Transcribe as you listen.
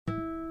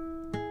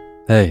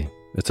Hey,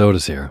 it's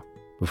Otis here.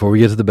 Before we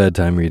get to the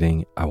bedtime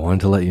reading, I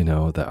wanted to let you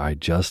know that I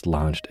just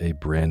launched a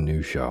brand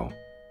new show.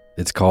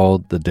 It's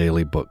called The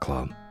Daily Book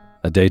Club,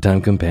 a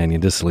daytime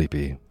companion to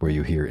Sleepy, where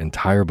you hear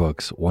entire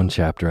books one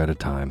chapter at a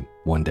time,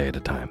 one day at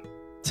a time.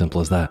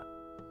 Simple as that.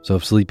 So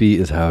if Sleepy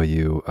is how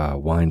you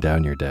wind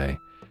down your day,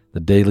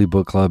 The Daily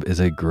Book Club is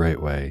a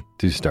great way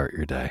to start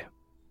your day.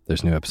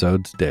 There's new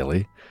episodes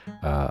daily.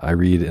 I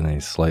read in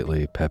a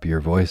slightly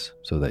peppier voice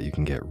so that you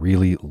can get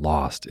really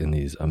lost in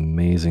these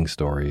amazing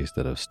stories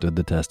that have stood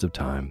the test of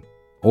time.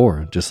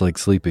 Or, just like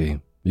Sleepy,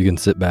 you can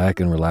sit back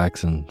and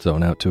relax and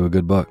zone out to a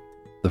good book.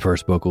 The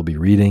first book we'll be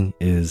reading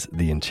is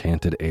The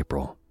Enchanted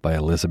April by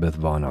Elizabeth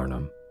von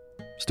Arnim.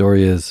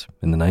 Story is,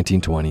 in the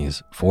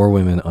 1920s, 4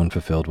 women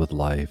unfulfilled with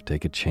life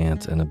take a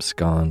chance and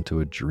abscond to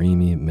a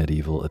dreamy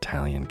medieval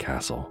Italian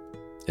castle.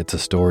 It's a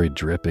story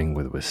dripping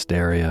with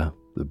wisteria,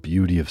 the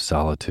beauty of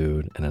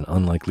solitude, and an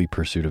unlikely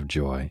pursuit of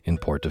joy in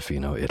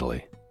Portofino,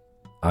 Italy.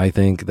 I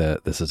think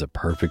that this is a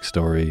perfect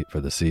story for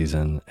the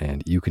season,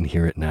 and you can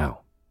hear it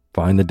now.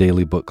 Find the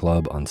Daily Book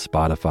Club on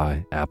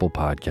Spotify, Apple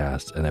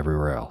Podcasts, and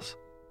everywhere else.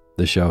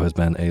 This show has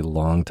been a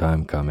long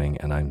time coming,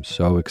 and I'm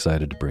so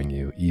excited to bring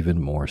you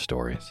even more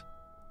stories.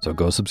 So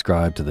go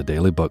subscribe to the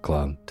Daily Book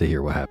Club to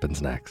hear what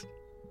happens next.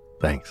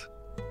 Thanks.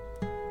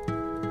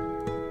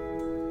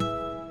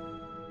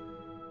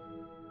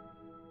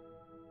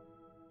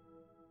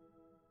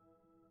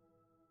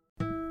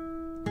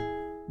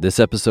 This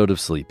episode of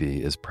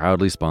Sleepy is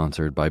proudly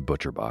sponsored by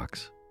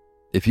ButcherBox.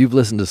 If you've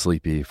listened to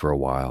Sleepy for a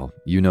while,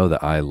 you know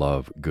that I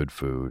love good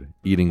food,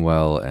 eating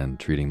well, and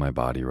treating my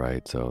body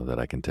right so that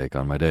I can take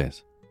on my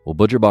days. Well,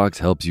 ButcherBox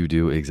helps you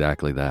do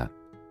exactly that.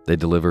 They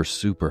deliver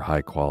super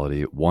high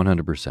quality,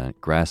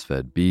 100%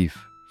 grass-fed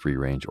beef,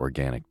 free-range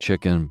organic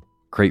chicken,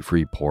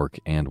 crate-free pork,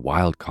 and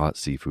wild-caught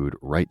seafood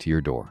right to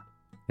your door.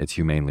 It's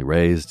humanely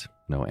raised,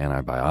 no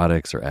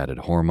antibiotics or added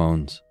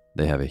hormones.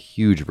 They have a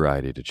huge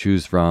variety to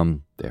choose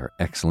from. They are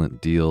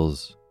excellent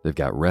deals. They've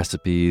got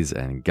recipes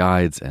and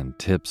guides and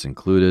tips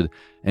included,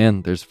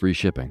 and there's free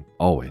shipping,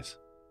 always.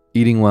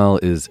 Eating well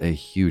is a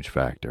huge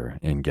factor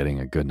in getting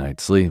a good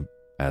night's sleep,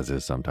 as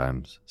is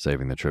sometimes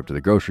saving the trip to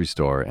the grocery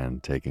store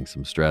and taking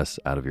some stress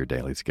out of your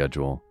daily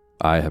schedule.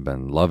 I have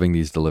been loving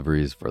these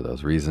deliveries for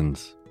those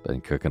reasons.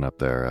 Been cooking up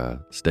their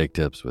steak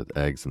tips with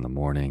eggs in the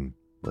morning,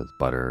 with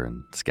butter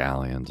and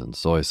scallions and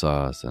soy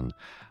sauce, and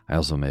I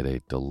also made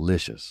a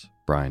delicious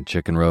brine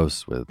chicken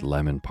roast with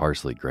lemon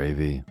parsley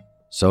gravy.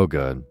 So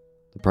good.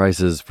 The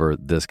prices for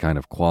this kind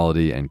of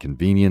quality and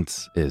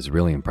convenience is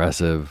really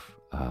impressive.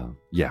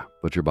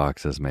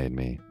 ButcherBox has made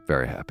me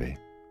very happy.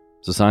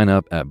 So sign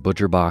up at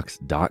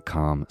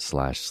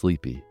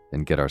butcherbox.com/sleepy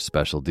and get our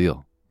special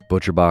deal.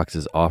 ButcherBox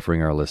is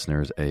offering our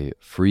listeners a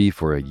free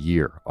for a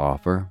year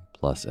offer,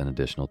 plus an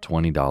additional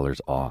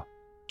 $20 off.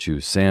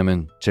 Choose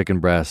salmon, chicken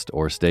breast,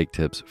 or steak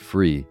tips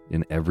free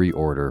in every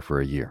order for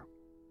a year.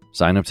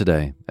 Sign up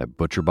today at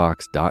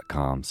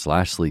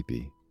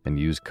butcherbox.com/sleepy and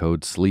use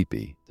code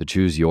SLEEPY to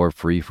choose your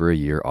free for a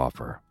year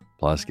offer.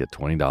 Plus, get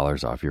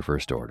 $20 off your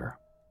first order.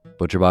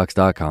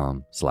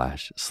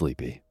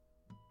 butcherbox.com/sleepy.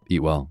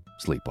 Eat well,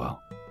 sleep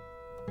well.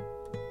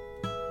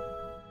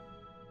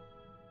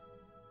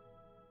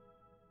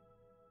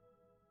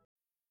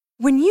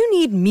 When you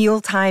need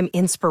mealtime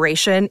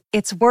inspiration,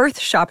 it's worth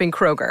shopping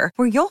Kroger,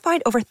 where you'll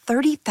find over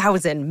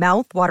 30,000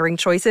 mouth-watering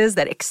choices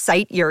that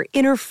excite your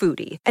inner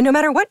foodie. And no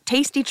matter what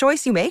tasty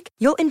choice you make,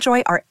 you'll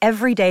enjoy our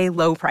everyday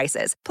low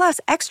prices, plus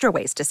extra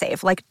ways to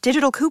save, like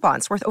digital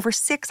coupons worth over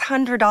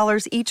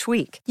 $600 each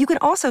week. You can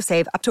also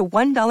save up to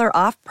 $1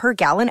 off per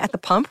gallon at the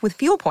pump with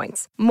fuel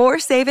points. More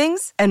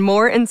savings and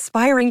more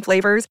inspiring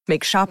flavors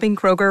make shopping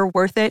Kroger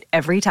worth it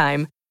every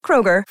time.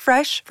 Kroger,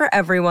 fresh for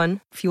everyone.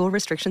 Fuel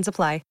restrictions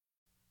apply.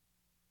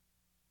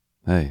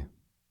 Hey,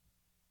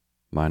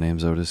 my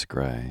name's Otis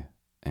Gray,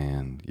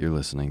 and you're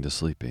listening to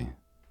Sleepy.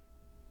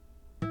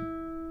 A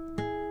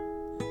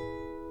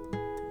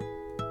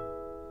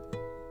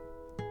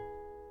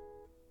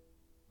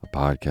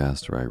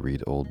podcast where I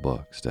read old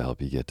books to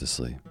help you get to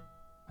sleep,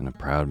 and a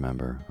proud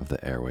member of the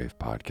Airwave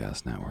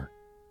Podcast Network.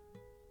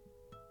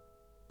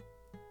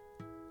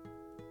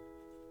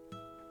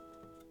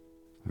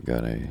 I've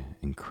got an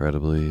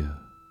incredibly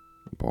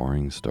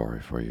boring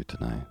story for you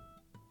tonight.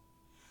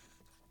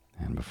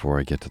 And before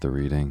I get to the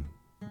reading,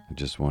 I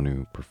just want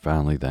to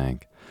profoundly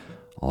thank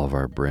all of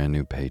our brand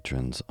new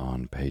patrons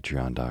on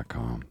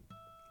patreon.com,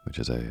 which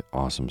is an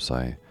awesome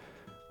site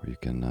where you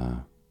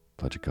can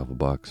pledge a couple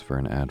bucks for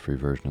an ad-free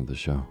version of the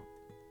show.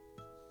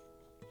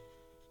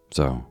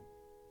 So,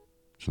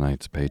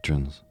 tonight's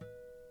patrons: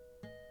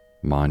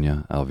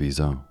 Manya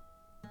Alviso,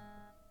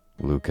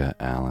 Luca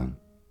Allen,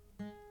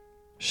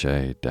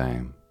 Shay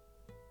Dame,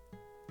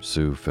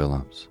 Sue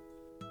Phillips,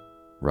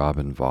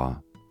 Robin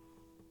Vaught,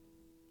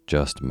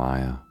 Just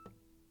Maya,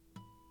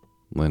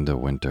 Linda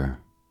Winter,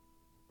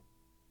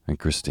 and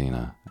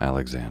Christina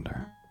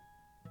Alexander.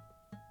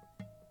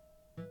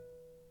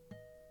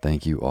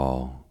 Thank you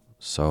all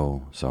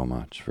so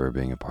much for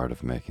being a part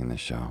of making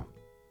this show.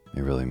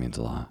 It really means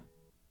a lot.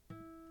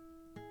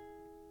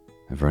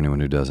 And for anyone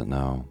who doesn't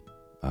know,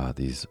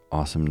 These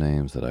awesome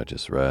names that I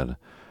just read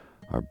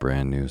are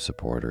brand new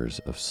supporters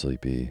of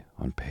Sleepy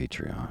on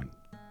Patreon,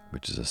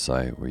 which is a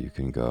site where you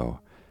can go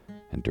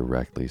and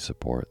directly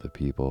support the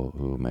people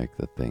who make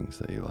the things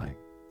that you like.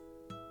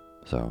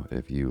 So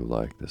if you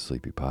like the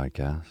Sleepy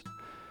podcast,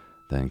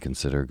 then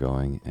consider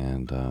going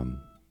and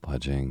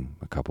pledging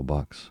a couple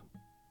bucks.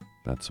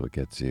 That's what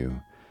gets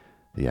you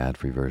the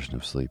ad-free version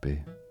of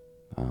Sleepy.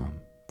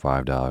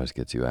 $5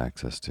 gets you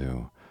access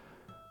to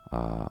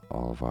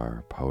all of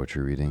our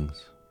poetry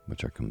readings,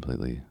 which are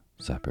completely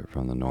separate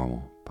from the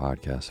normal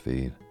podcast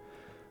feed.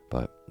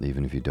 But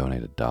even if you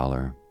donate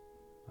 $1,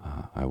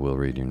 I will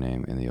read your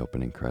name in the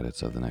opening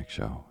credits of the next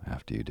show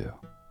after you do.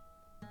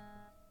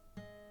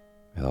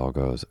 It all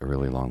goes a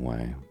really long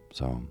way,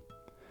 so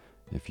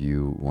if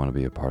you want to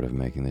be a part of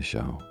making the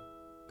show,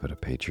 go to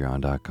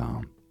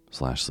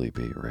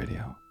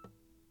patreon.com/sleepyradio.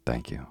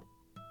 Thank you.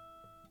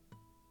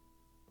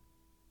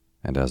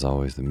 And as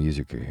always, the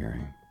music you're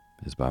hearing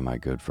is by my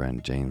good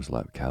friend James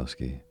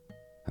Lepkowski,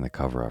 and the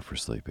cover art for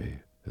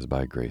Sleepy is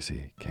by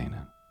Gracie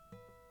Kanan.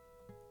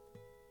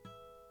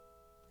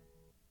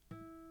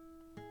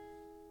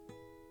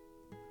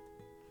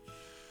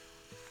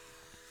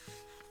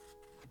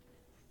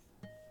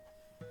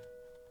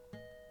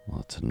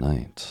 Well,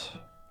 tonight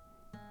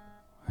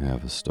I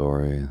have a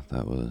story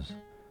that was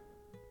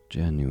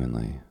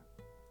genuinely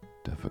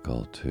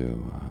difficult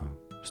to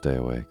stay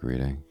awake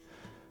reading,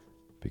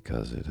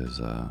 because it is,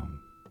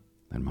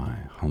 in my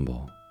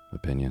humble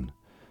opinion,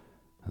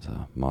 as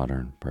a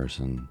modern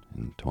person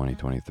in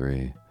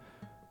 2023,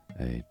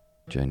 a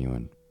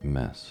genuine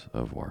mess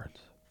of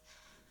words.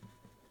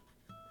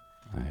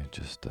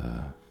 It's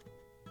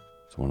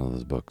one of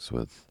those books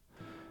with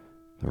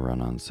the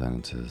run-on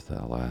sentences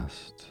that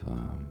last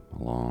a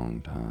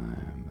long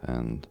time,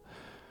 and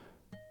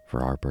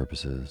for our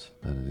purposes,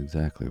 that is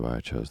exactly why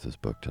I chose this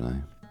book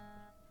tonight.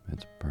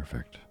 It's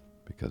perfect,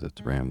 because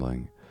it's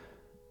rambling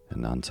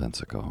and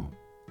nonsensical,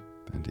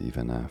 and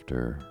even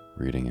after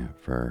reading it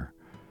for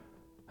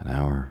an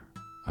hour,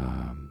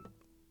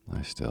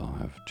 I still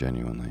have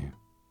genuinely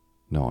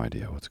no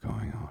idea what's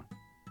going on.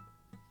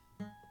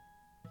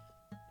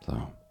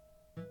 So,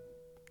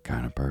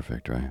 kind of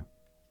perfect, right?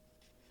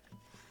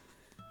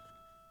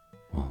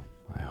 Well,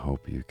 I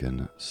hope you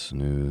can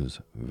snooze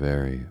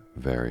very,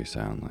 very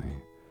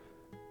soundly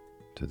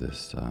to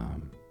this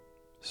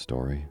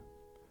story,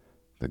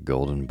 The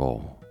Golden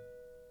Bowl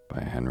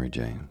by Henry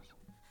James.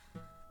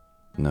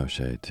 No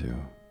shade to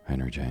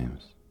Henry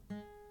James.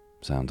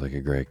 Sounds like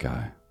a great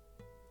guy.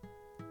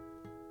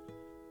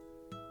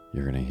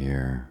 You're going to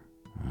hear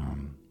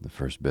the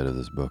first bit of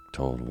this book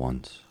told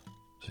once,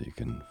 so you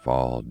can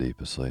fall deep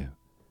asleep,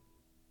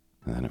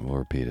 and then it will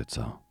repeat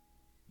itself,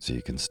 so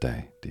you can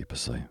stay deep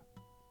asleep.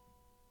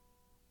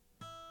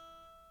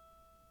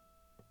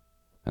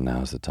 And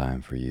now's the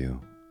time for you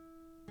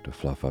to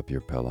fluff up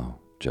your pillow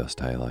just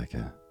how you like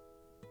it.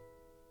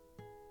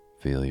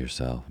 Feel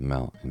yourself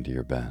melt into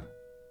your bed.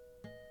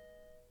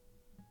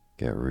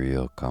 Get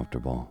real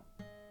comfortable.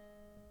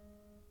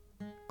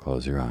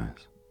 Close your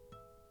eyes.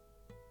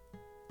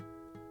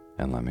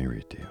 And let me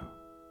read to you.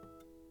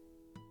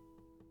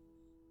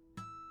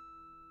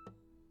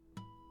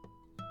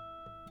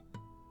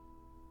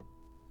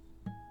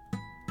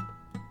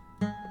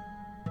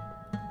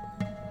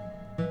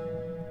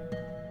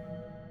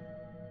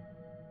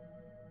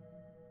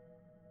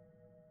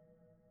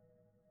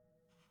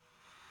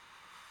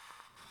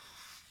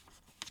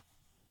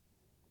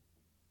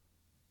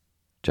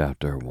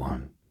 Chapter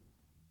 1.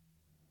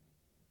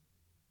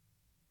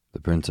 The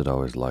prince had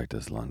always liked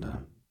his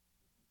London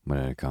when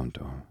it had come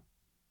to him.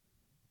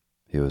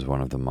 He was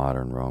one of the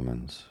modern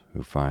Romans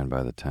who find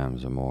by the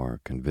Thames a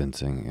more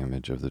convincing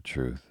image of the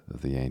truth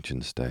of the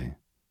ancient state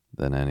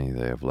than any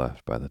they have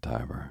left by the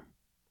Tiber.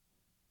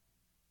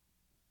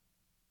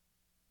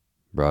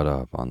 Brought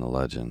up on the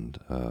legend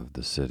of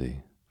the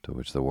city to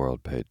which the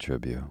world paid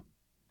tribute,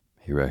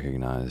 he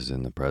recognized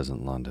in the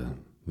present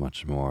London,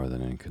 much more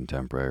than in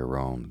contemporary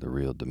Rome, the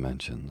real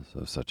dimensions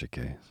of such a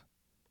case.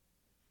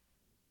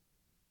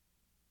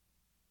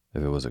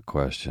 If it was a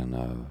question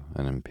of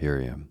an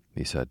imperium,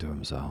 he said to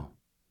himself,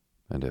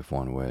 and if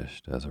one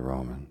wished, as a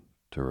Roman,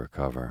 to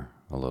recover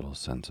a little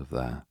sense of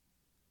that,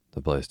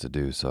 the place to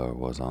do so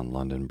was on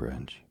London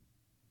Bridge,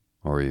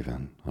 or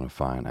even on a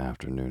fine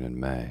afternoon in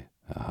May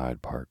at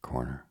Hyde Park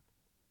Corner.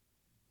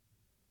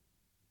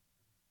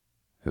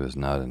 It was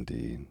not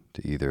indeed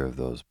to either of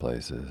those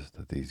places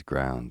that these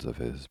grounds of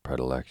his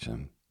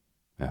predilection,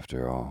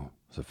 after all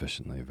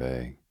sufficiently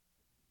vague,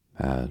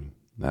 had,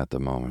 at the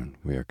moment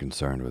we are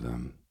concerned with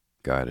him,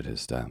 guided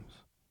his steps.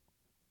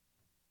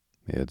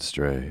 He had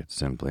strayed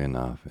simply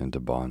enough into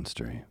Bond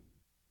Street,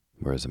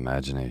 where his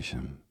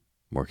imagination,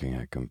 working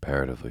at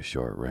comparatively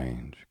short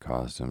range,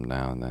 caused him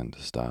now and then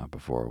to stop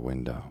before a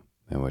window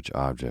in which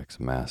objects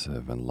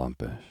massive and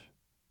lumpish,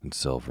 in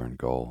silver and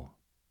gold,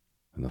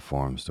 in the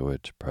forms to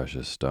which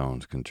precious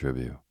stones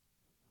contribute,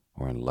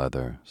 or in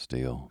leather,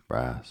 steel,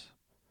 brass,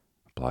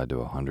 applied to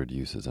 100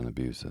 uses and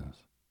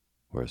abuses,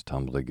 whereas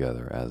tumbled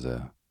together as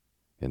if,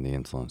 in the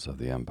insolence of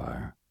the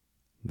empire,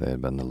 They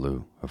had been the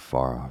loot of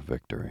far-off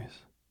victories.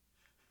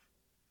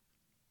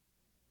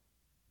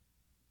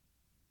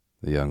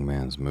 The young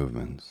man's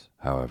movements,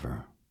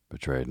 however,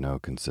 betrayed no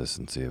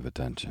consistency of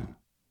attention,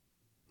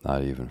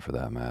 not even for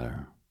that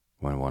matter,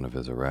 when one of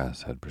his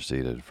arrests had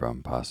proceeded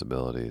from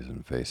possibilities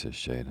and faces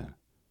shaded,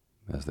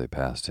 as they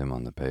passed him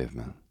on the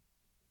pavement,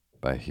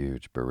 by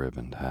huge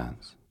beribboned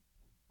hats,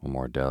 or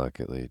more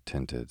delicately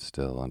tinted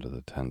still under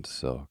the tense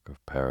silk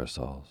of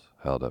parasols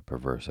held at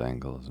perverse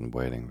angles and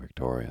waiting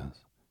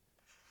victorias.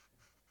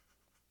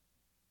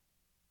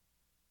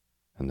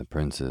 And the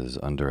prince's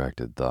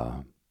undirected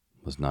thought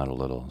was not a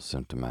little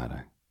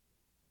symptomatic,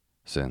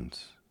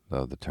 since,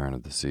 though the turn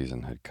of the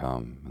season had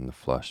come and the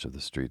flush of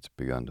the streets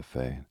begun to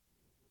fade,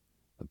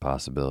 the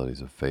possibilities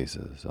of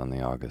faces on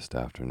the August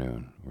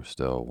afternoon were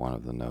still one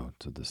of the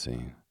notes of the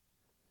scene.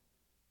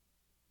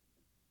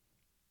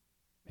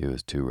 He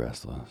was too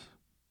restless,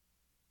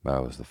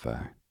 that was the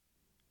fact,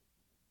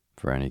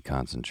 for any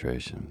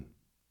concentration,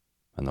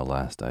 and the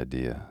last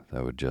idea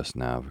that would just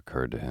now have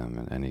occurred to him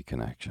in any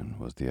connection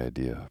was the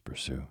idea of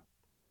pursuit.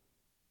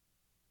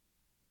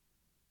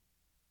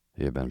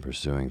 He had been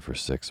pursuing for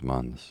 6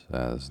 months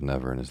as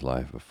never in his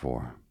life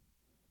before,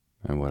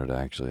 and what had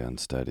actually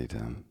unsteadied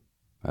him,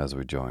 as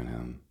we join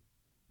him,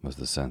 was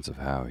the sense of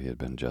how he had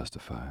been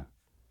justified.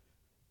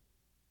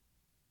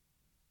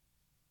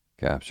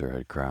 Capture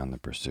had crowned the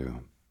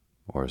pursuit,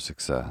 or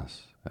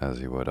success, as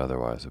he would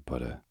otherwise have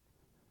put it,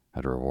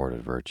 had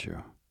rewarded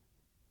virtue,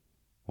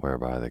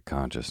 whereby the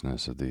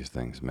consciousness of these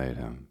things made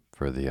him,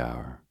 for the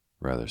hour,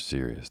 rather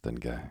serious than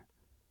gay.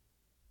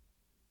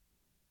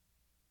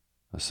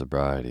 A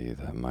sobriety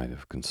that might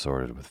have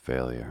consorted with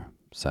failure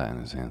sat in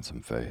his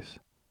handsome face,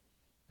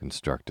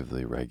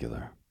 constructively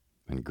regular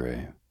and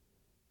grave,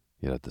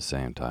 yet at the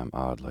same time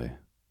oddly,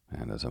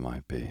 and as it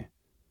might be,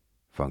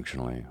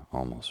 functionally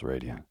almost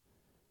radiant,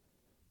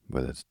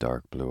 with its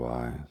dark blue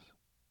eyes,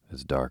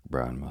 its dark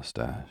brown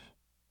mustache,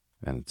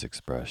 and its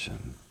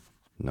expression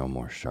no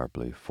more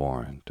sharply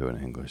foreign to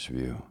an English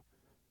view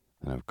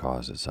than have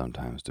caused it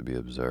sometimes to be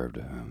observed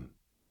of him,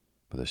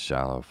 with a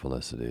shallow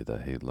felicity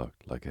that he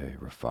looked like a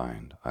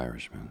refined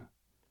Irishman.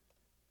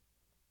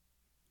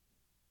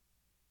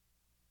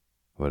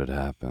 What had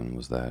happened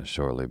was that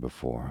shortly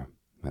before,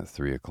 at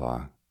 3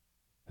 o'clock,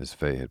 his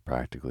fate had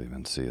practically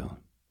been sealed,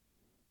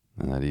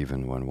 and that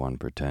even when one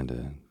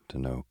pretended to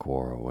no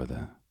quarrel with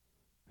it,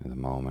 in the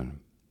moment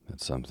had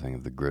something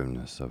of the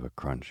grimness of a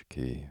crunch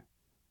key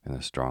in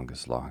the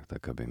strongest lock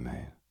that could be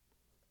made.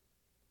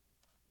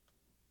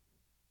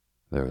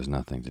 There was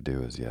nothing to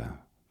do as yet,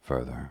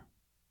 further,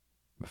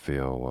 but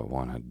feel what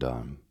one had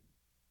done,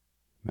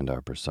 and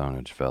our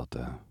personage felt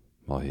it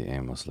while he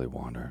aimlessly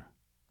wandered.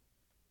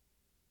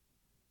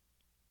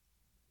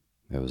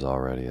 It was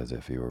already as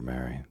if he were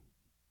married,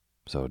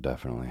 so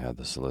definitely had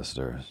the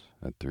solicitors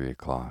at 3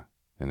 o'clock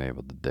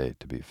enabled the date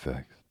to be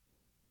fixed,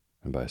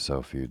 and by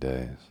so few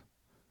days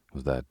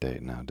was that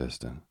date now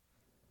distant.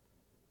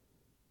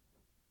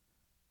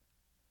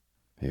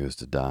 He was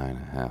to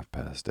dine at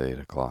 8:30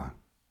 o'clock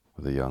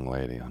with a young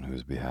lady on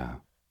whose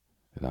behalf,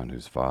 and on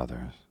whose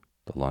father's,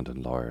 the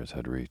London lawyers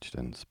had reached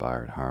an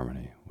inspired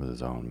harmony with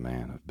his own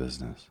man of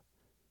business.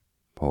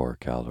 Poor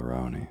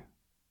Calderoni,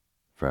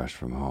 fresh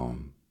from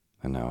home,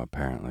 and now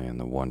apparently in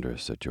the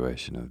wondrous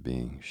situation of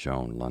being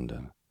shown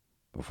London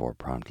before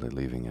promptly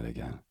leaving it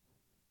again,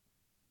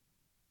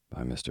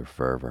 by Mr.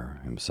 Fervor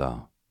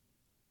himself.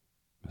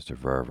 Mr.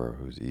 Fervor,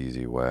 whose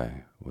easy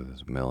way with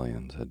his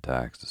millions had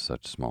taxed to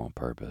such small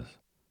purpose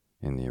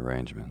in the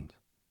arrangement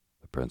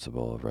the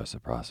principle of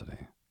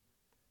reciprocity.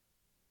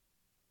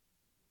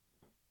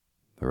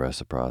 The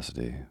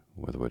reciprocity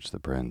with which the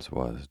prince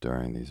was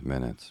during these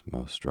minutes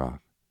most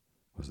struck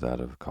was that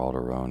of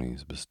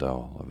Calderoni's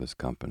bestowal of his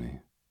company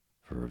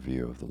for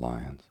review of the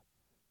lions.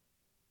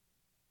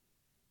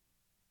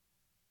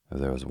 If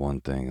there was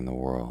one thing in the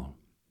world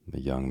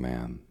the young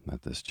man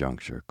at this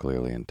juncture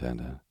clearly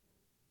intended,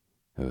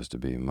 it was to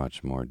be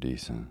much more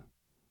decent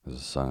as a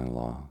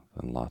son-in-law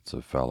than lots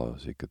of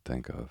fellows he could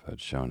think of had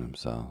shown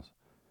themselves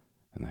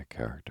in that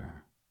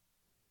character.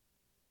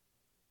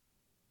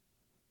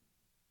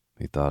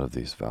 He thought of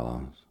these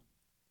fellows,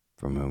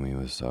 from whom he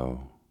was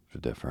so to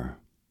differ,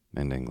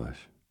 in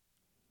English.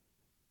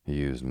 He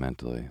used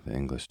mentally the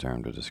English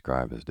term to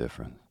describe his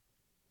difference,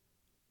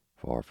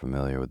 far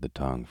familiar with the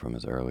tongue from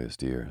his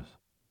earliest years,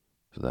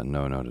 so that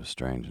no note of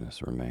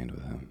strangeness remained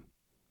with him,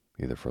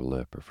 either for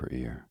lip or for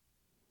ear.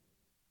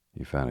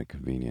 He found it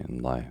convenient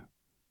in life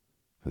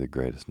for the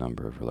greatest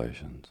number of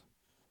relations.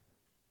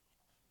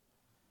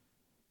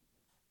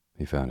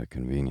 He found it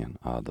convenient,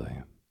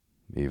 oddly,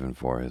 even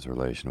for his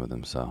relation with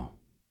himself,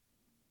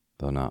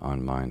 though not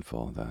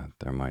unmindful that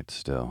there might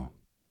still,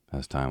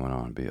 as time went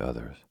on, be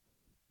others,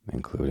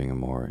 including a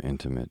more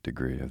intimate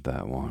degree of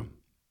that one,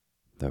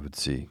 that would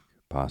seek,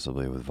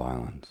 possibly with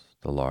violence,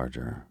 the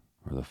larger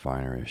or the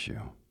finer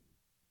issue.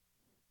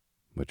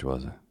 Which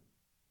was it?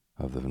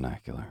 Of the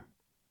vernacular.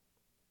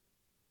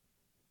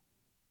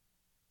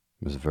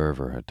 Miss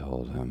Verver had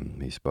told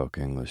him he spoke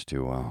English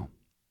too well.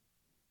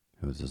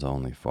 It was his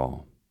only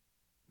fault,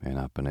 He had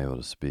not been able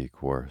to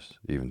speak worse,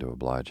 even to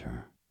oblige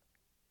her.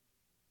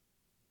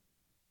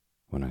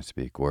 When I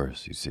speak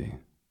worse, you see,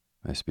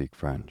 I speak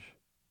French,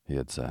 he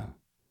had said,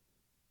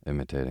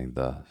 imitating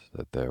thus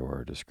that there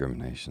were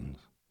discriminations,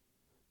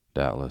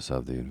 doubtless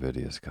of the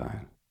invidious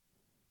kind,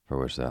 for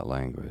which that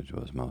language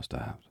was most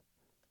apt.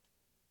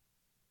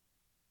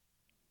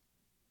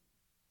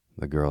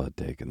 The girl had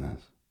taken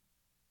this.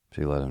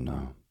 She let him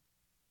know,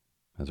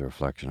 as a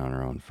reflection on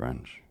her own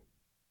French,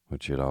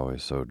 which she had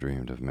always so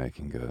dreamed of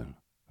making good,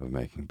 of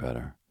making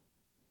better,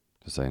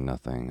 to say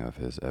nothing of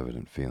his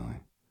evident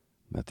feeling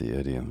that the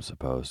idiom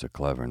supposed a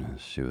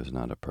cleverness she was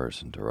not a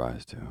person to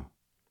rise to.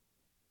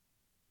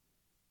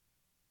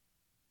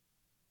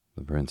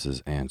 The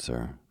prince's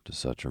answer to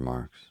such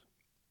remarks,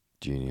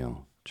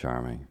 genial,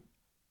 charming,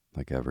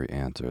 like every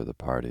answer the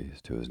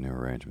parties to his new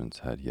arrangements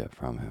had yet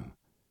from him,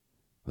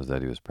 was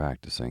that he was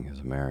practicing his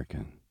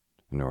American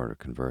in order to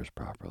converse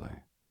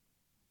properly,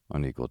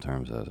 on equal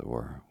terms as it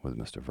were, with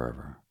Mr.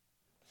 Verver.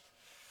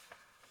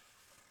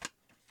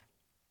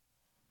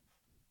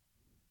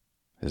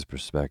 His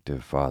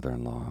prospective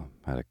father-in-law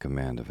had a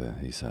command of it,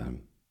 he said,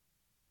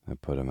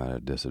 that put him at a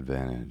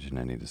disadvantage in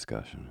any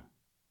discussion.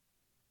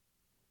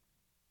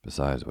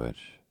 Besides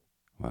which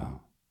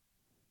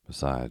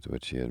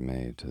he had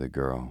made to the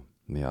girl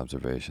the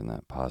observation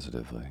that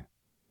positively,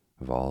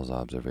 of all his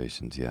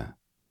observations yet,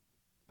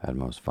 had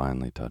most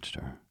finely touched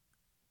her.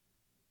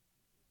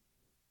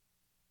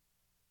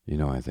 You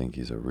know, I think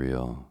he's a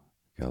real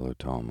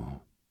galantuomo,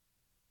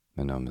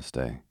 and no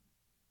mistake.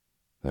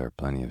 There are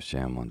plenty of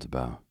sham ones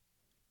about.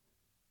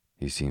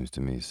 He seems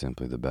to me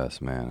simply the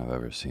best man I've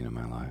ever seen in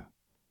my life.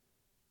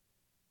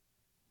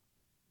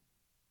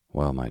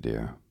 Well, my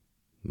dear,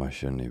 why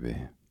shouldn't he be?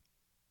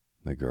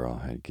 The girl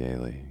had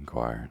gaily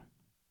inquired.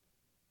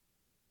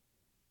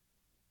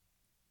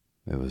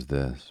 It was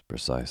this,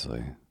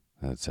 precisely,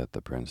 that had set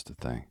the prince to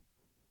think.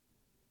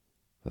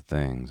 The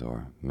things,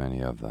 or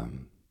many of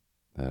them,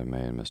 that had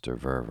made Mr.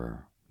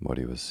 Verver what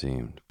he was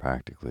seemed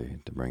practically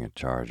to bring a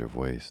charge of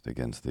waste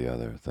against the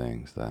other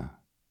things that,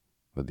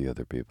 with the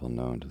other people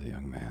known to the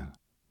young man,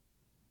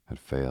 had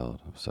failed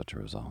of such a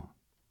result.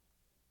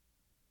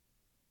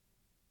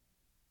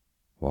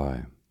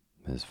 Why,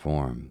 his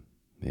form,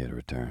 he had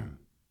returned,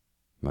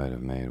 might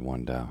have made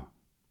one doubt.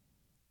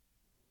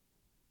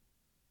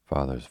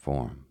 Father's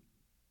form,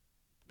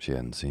 she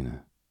hadn't seen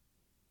it.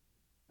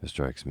 It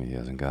strikes me he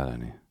hasn't got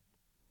any.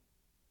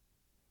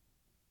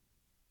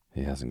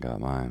 He hasn't got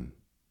mine.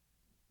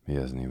 He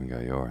hasn't even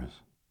got yours.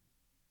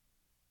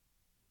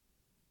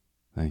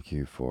 Thank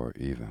you for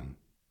even,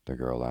 the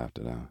girl laughed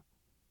it out.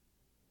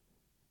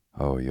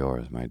 Oh,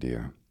 yours, my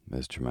dear,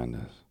 is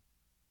tremendous.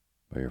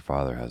 But your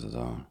father has his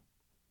own.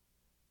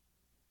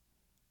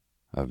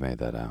 I've made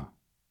that out,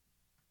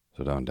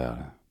 so don't doubt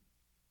it.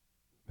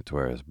 It's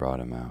where it's brought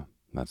him out,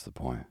 that's the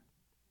point.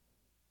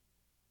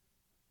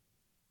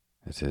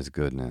 It's his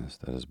goodness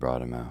that has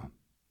brought him out,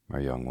 our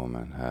young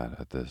woman had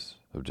at this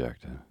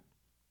objected.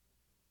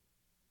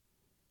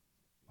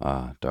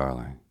 Ah,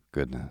 darling,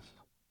 goodness,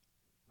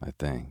 I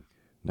think,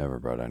 never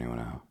brought anyone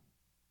out.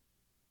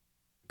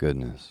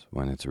 Goodness,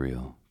 when it's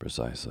real,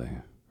 precisely,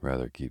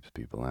 rather keeps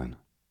people in.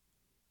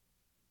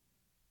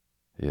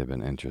 He had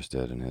been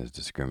interested in his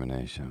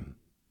discrimination,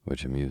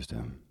 which amused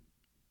him.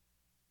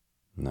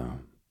 No,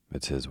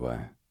 it's his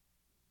way.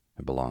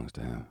 It belongs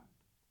to him.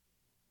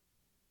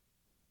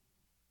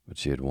 But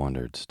she had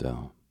wondered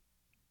still.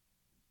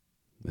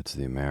 It's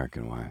the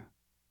American way,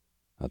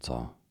 that's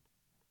all.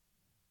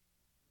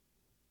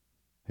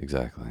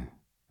 Exactly,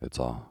 it's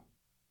all.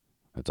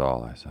 It's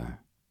all, I say.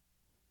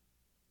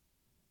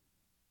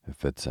 It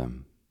fits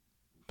him,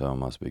 so it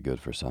must be good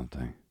for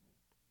something.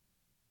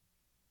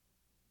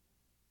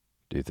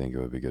 Do you think it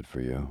would be good for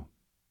you?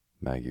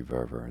 Maggie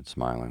Verver had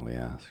smilingly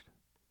asked.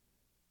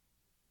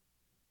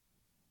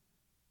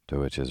 To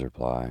which his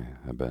reply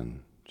had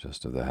been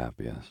just of the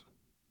happiest.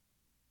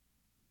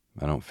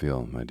 I don't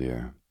feel, my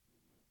dear,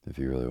 if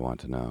you really want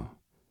to know,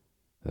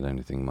 that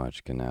anything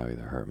much can now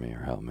either hurt me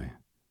or help me.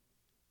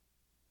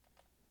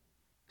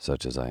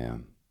 Such as I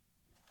am,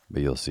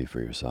 but you'll see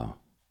for yourself.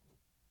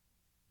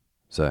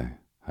 Say,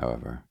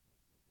 however,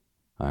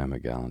 I am a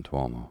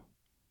galantuomo,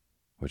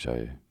 which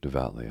I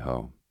devoutly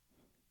hope.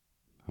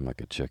 I'm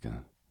like a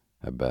chicken,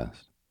 at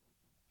best,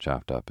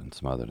 chopped up and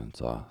smothered in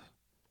sauce.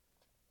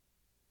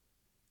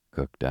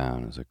 Cooked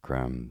down as a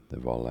creme de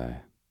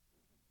volaille,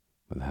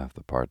 with half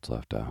the parts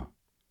left out.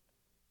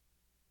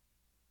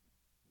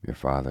 Your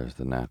father's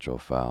the natural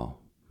fowl,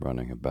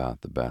 running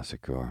about the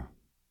bassicour.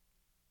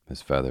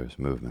 His feathers,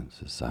 movements,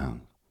 his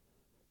sounds.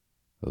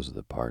 Those are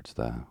the parts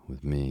that,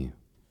 with me,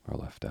 are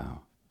left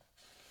out.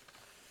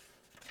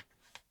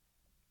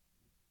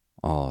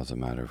 All as a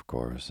matter of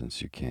course,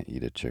 since you can't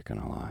eat a chicken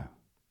alive.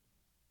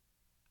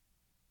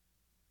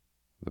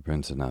 The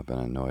prince had not been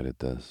annoyed at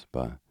this,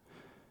 but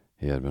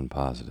he had been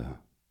positive.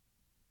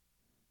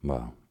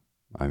 Well,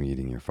 I'm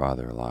eating your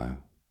father alive,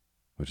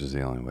 which is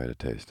the only way to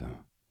taste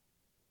him.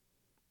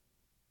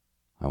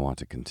 I want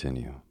to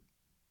continue,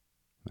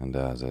 and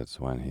as it's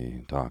when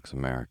he talks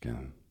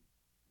American,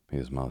 he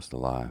is most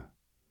alive,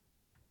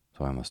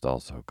 so I must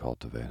also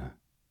cultivate it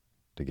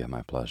to get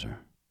my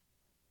pleasure.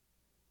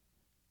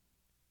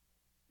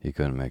 He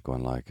couldn't make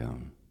one like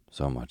him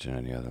so much in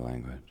any other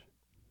language.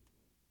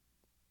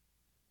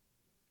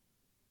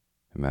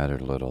 It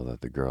mattered little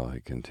that the girl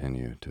had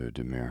continued to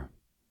demur.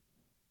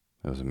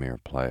 It was a mere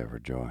play of her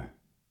joy.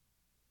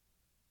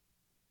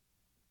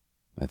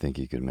 I think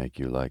he could make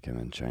you like him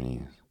in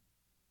Chinese.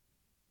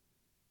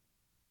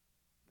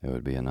 It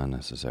would be an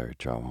unnecessary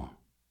trouble.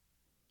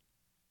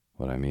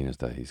 What I mean is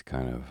that he's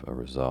kind of a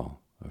result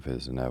of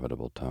his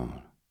inevitable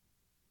tone.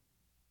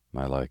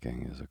 My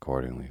liking is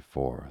accordingly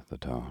for the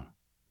tone,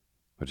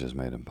 which has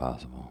made him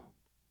possible.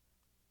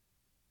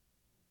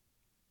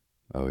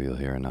 Oh, you'll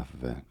hear enough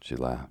of it, she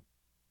laughed,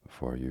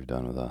 before you've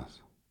done with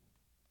us.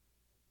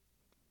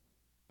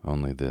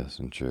 Only this,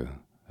 in truth,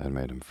 had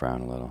made him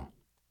frown a little.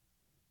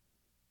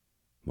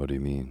 What do you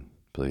mean,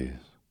 please,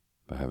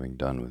 by having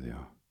done with you?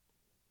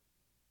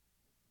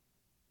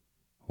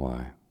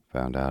 Why,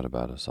 found out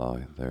about us all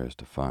there is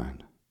to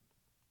find.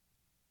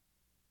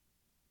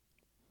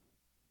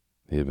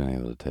 He had been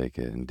able to take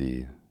it,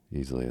 indeed,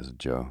 easily as a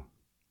joke.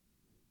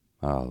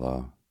 Ah,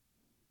 lo,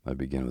 I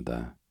begin with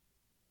that.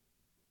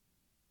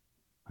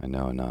 I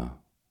know enough,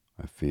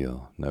 I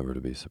feel, never to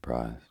be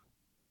surprised.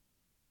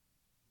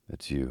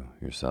 It's you,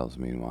 yourselves,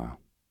 meanwhile,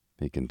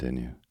 he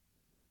continued,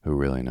 who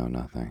really know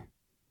nothing.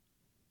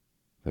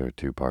 There are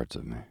two parts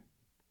of me.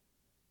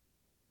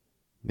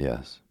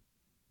 Yes,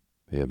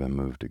 he had been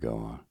moved to go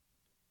on.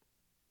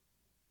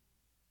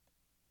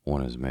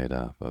 One is made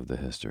up of the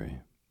history,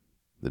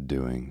 the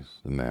doings,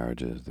 the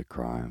marriages, the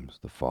crimes,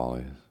 the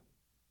follies,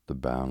 the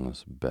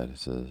boundless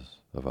bettises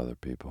of other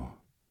people,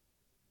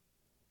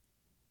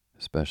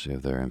 especially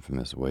of their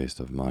infamous waste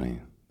of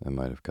money that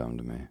might have come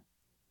to me.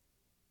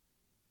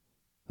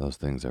 Those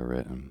things are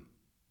written,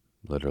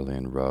 literally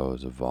in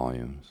rows of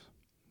volumes,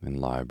 in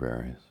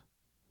libraries,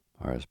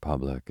 are as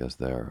public as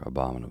they're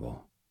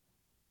abominable.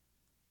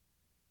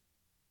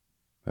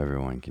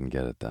 Everyone can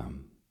get at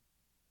them,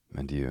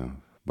 and you,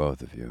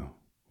 both of you,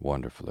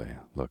 wonderfully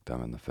look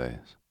them in the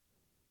face.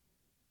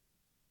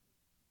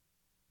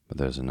 But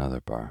there's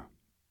another part,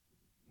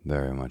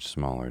 very much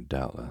smaller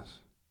doubtless,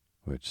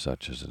 which,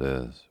 such as it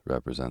is,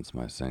 represents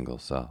my single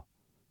self,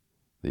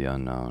 the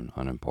unknown,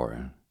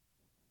 unimportant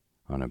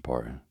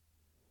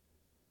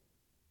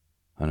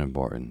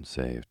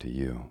save to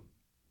you,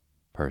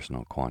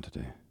 personal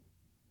quantity.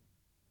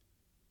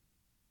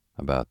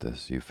 About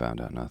this you found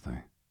out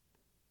nothing.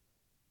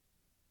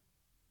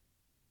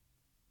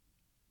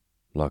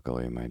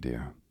 Luckily, my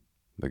dear,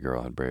 the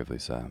girl had bravely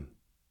said,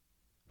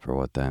 for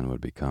what then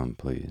would become,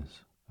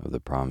 please, of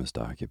the promised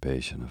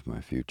occupation of my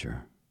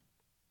future?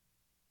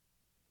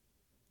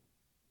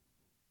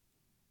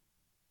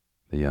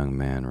 The young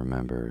man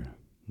remembered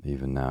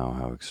even now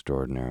how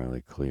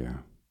extraordinarily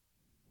clear,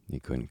 he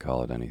couldn't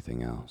call it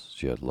anything else,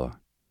 she had looked,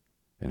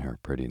 in her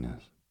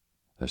prettiness,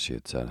 as she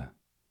had said it.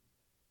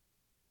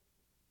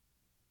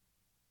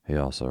 He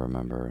also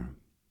remembered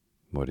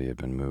what he had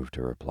been moved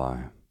to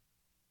reply.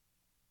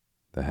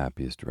 The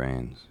happiest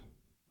reigns,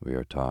 we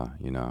are taught,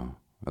 you know,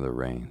 are the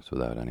reigns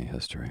without any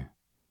history.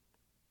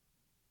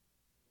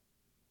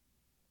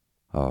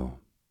 Oh,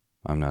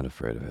 I'm not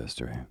afraid of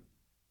history.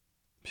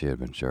 She had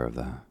been sure of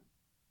that.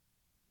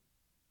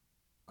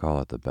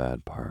 Call it the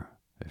bad part,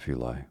 if you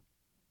like.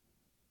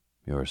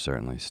 Yours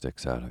certainly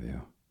sticks out of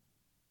you.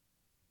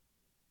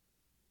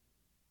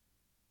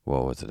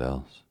 What was it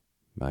else?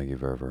 Maggie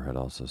Verver had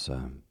also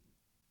said.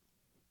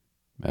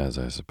 As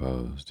I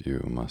supposed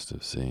you must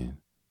have seen.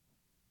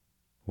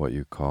 What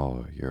you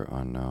call your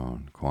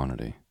unknown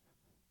quantity,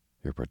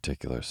 your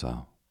particular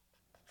self.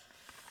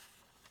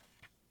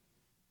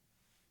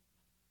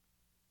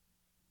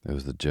 It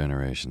was the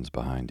generations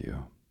behind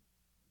you,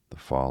 the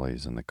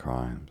follies and the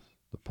crimes,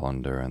 the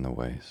plunder and the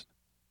waste,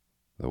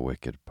 the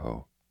wicked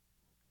Pope,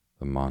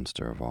 the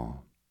monster of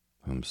all,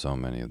 whom so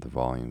many of the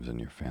volumes in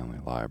your family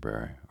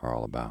library are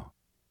all about.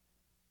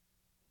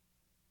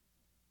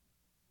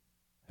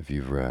 If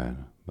you've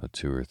read but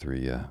 2 or 3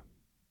 yet,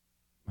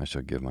 I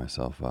shall give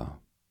myself up,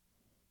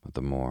 but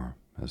the more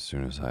as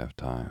soon as I have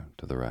time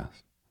to the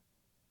rest.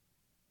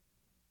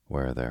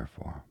 Where,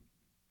 therefore,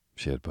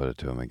 she had put it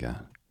to him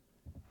again,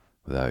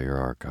 without your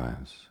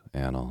archives,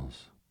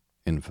 annals,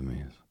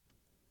 infamies,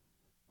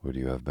 would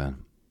you have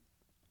been?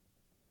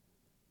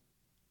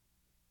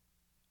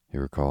 He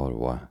recalled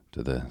what,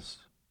 to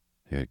this,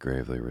 he had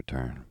gravely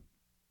returned.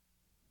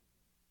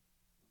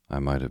 I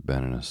might have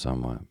been in a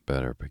somewhat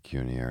better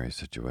pecuniary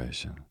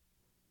situation,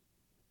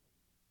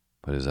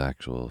 but his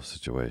actual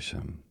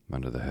situation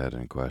under the head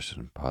in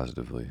question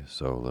positively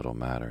so little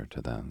mattered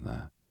to them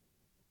that,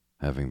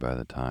 having by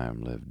the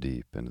time lived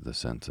deep into the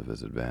sense of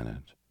his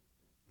advantage,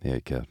 he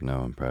had kept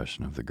no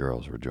impression of the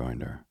girl's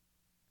rejoinder.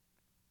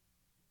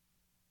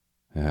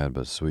 It had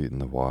but sweetened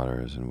the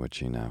waters in which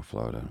he now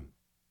floated,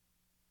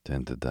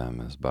 tinted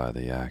them as by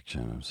the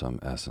action of some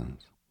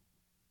essence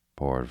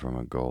poured from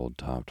a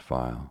gold-topped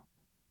phial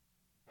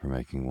for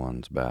making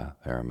one's bath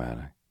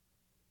aromatic.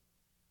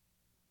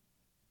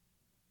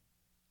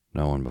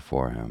 No one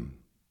before him,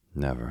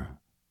 never,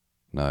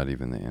 Not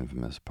even the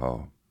infamous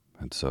Pope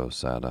had so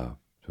sat up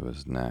to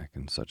his neck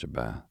in such a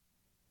bath.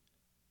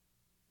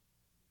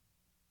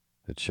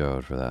 It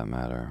showed, for that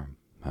matter,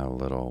 how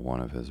little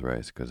one of his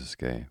race could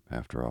escape,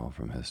 after all,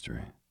 from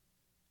history.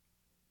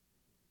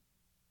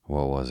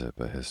 What was it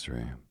but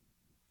history,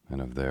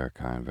 and of their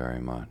kind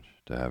very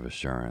much, to have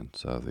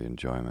assurance of the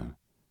enjoyment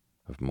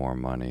of more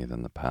money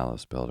than the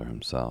palace builder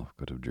himself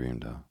could have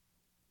dreamed of?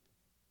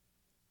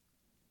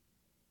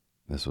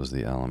 This was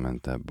the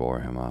element that bore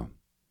him up,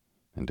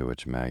 into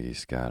which Maggie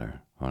scattered,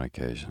 on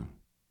occasion,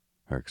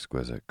 her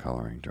exquisite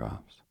coloring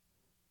drops.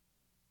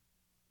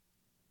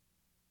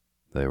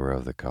 They were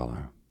of the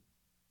color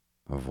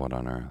of what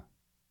on earth?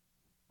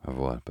 Of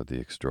what but the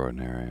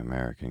extraordinary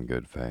American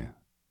good faith?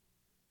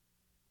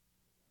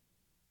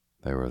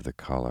 They were of the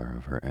color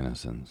of her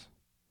innocence,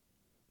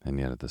 and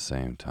yet at the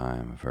same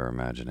time of her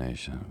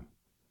imagination,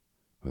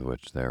 with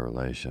which their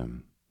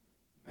relation,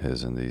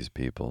 his and these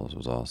people's,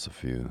 was all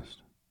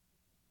suffused.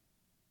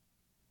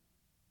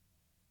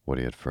 What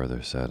he had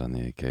further said on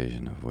the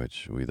occasion of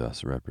which we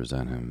thus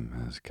represent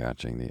him as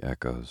catching the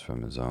echoes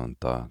from his own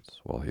thoughts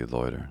while he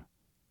loitered,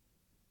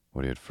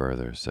 what he had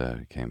further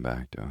said came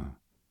back to him,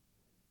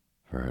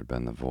 for it had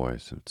been the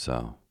voice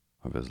itself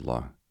of his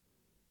luck,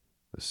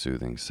 the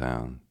soothing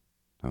sound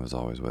that was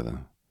always with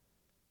him.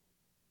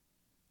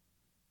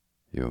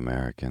 You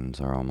Americans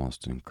are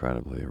almost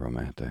incredibly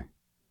romantic.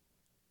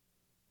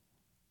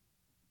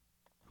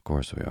 Of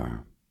course we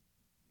are.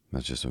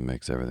 That's just what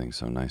makes everything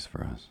so nice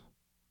for us.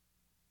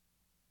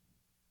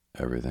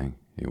 Everything,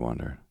 he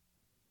wondered.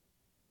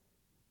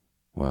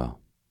 Well,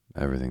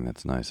 everything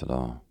that's nice at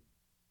all.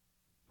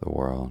 The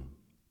world,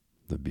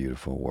 the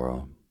beautiful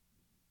world,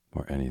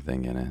 or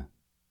anything in it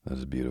that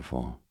is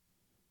beautiful.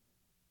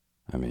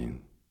 I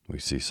mean, we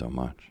see so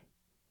much.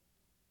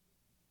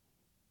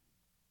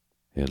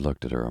 He had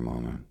looked at her a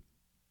moment,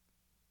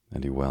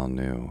 and he well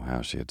knew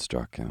how she had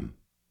struck him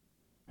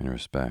in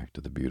respect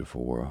to the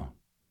beautiful world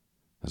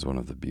as one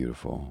of the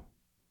beautiful,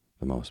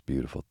 the most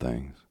beautiful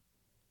things.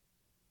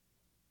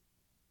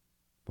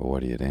 But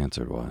what he had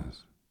answered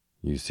was,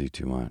 you see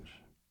too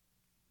much.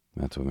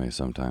 That's what may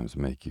sometimes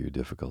make you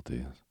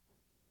difficulties.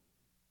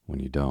 When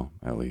you don't,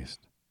 at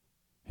least,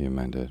 he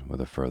amended with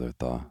a further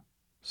thought,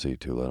 see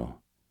too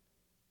little.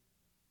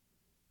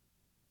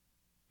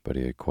 But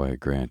he had quite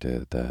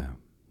granted that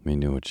he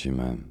knew what she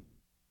meant,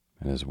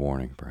 and his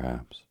warning,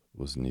 perhaps,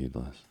 was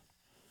needless.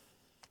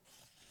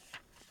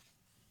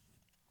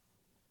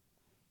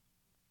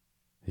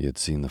 He had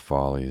seen the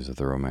follies of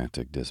the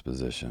romantic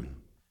disposition,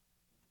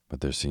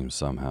 but there seemed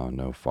somehow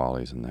no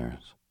follies in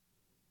theirs.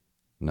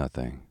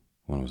 Nothing,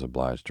 one was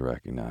obliged to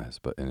recognize,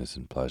 but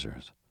innocent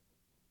pleasures,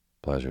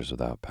 pleasures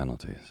without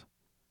penalties.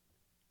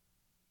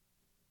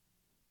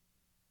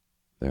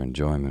 Their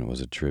enjoyment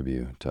was a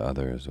tribute to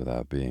others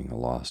without being a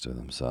loss to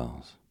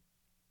themselves.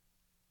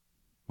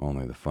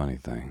 Only the funny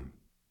thing,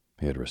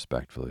 he had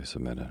respectfully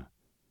submitted,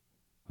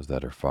 was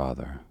that her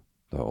father,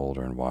 though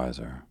older and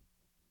wiser,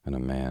 and a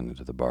man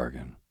into the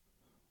bargain,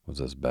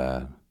 was as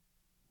bad,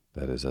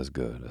 that is, as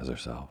good as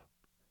herself.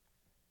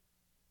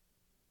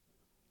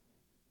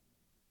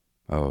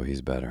 Oh,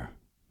 he's better,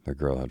 the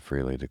girl had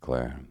freely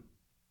declared.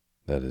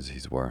 That is,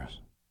 he's worse.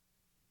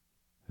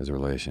 His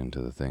relation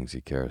to the things he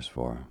cares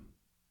for,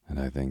 and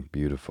I think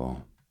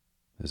beautiful,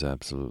 is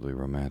absolutely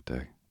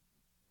romantic.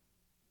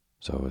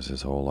 So is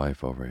his whole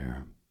life over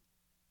here.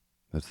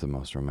 That's the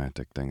most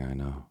romantic thing I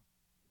know.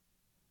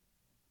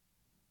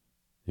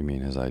 You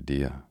mean his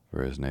idea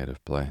for his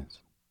native place?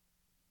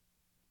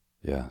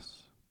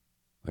 Yes,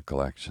 the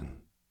collection,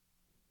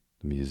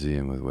 the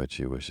museum with which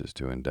he wishes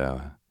to endow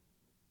it,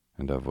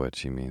 and of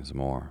which he means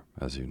more,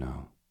 as you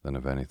know, than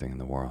of anything in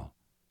the world.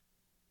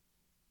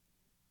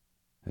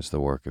 It's the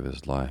work of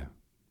his life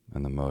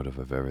and the motive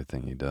of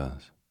everything he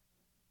does.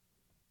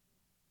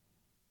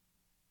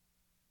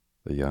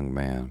 The young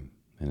man,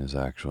 in his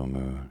actual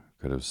mood,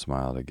 could have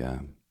smiled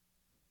again,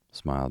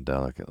 smiled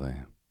delicately,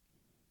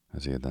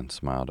 as he had then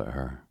smiled at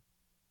her.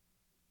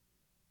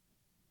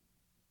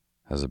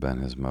 Has it been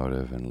his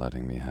motive in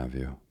letting me have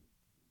you?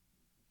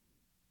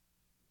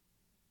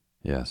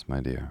 Yes, my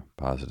dear,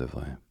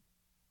 positively,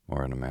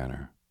 or in a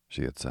manner,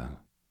 she had said.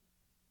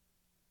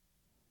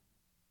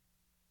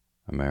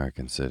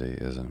 American City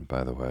isn't,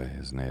 by the way,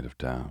 his native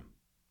town,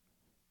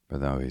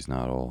 but though he's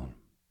not old,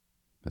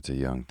 it's a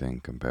young thing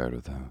compared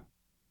with him,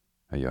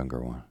 a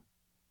younger one.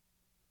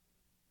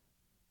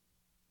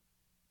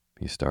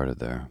 He started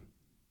there.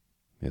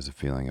 He has a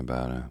feeling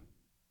about it,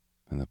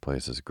 and the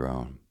place has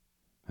grown,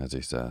 as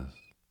he says,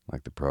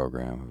 like the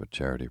program of a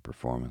charity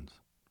performance.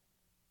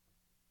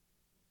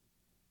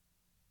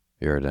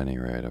 You're at any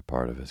rate a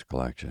part of his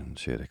collection,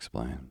 she had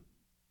explained.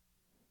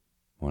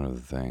 One of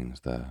the things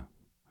that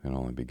can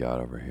only be got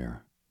over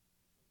here.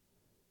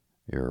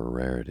 You're a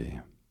rarity,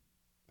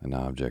 an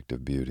object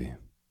of beauty,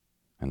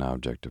 an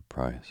object of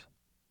price.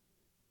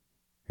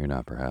 You're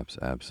not perhaps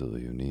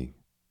absolutely unique,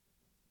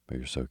 but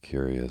you're so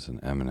curious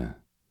and eminent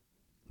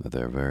that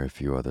there are very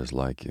few others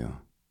like you.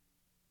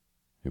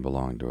 You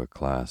belong to a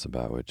class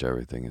about which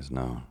everything is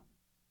known.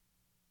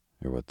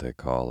 You're what they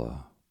call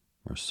a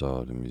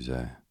Morceau de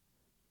Musée.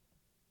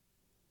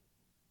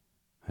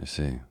 I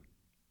see.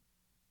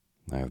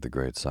 I have the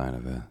great sign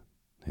of it,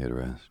 he had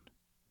risked,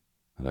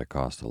 that I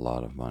cost a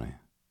lot of money.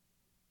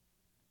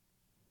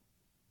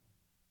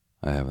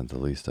 I haven't the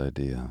least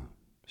idea,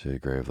 she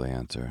had gravely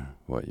answered,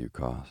 what you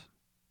cost,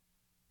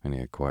 and he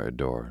had quite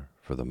adored,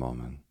 for the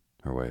moment,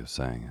 her way of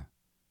saying it.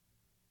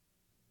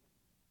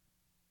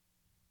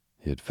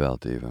 He had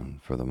felt even,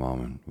 for the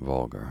moment,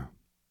 vulgar,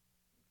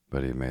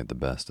 but he had made the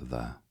best of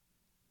that.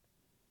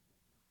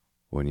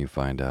 When you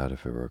find out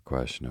if it were a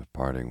question of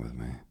parting with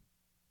me,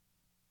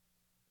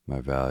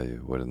 my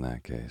value would in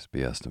that case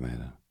be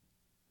estimated.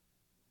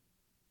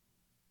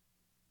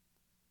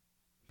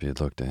 She had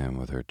looked at him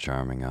with her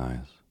charming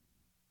eyes,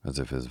 as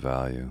if his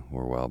value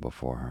were well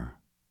before her.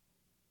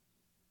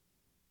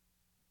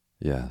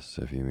 Yes,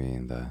 if you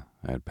mean that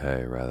I'd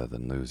pay rather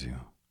than lose you.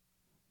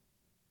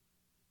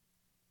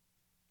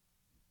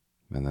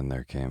 And then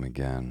there came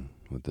again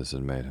what this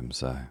had made him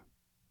say.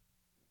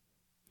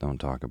 Don't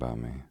talk about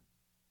me.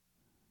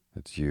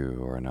 It's you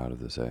who are not of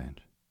this age.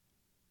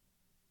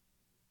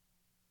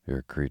 You're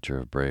a creature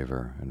of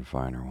braver and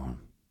finer one.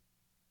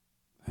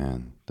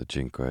 And the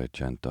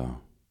Cinquecento,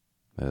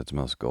 at its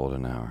most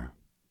golden hour,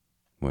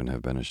 wouldn't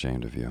have been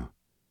ashamed of you.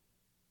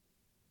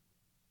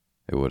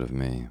 It would of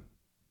me,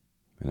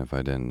 and if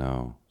I didn't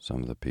know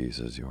some of the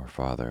pieces your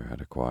father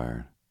had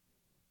acquired,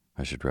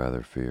 I should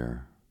rather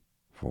fear,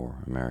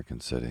 for American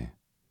City,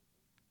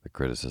 the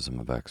criticism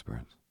of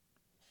experts.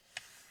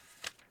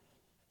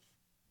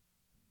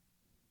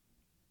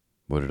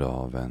 Would at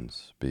all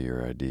events be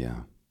your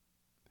idea,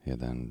 he had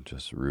then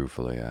just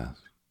ruefully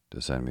asked,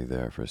 to send me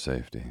there for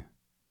safety?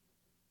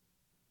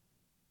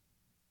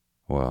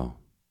 Well,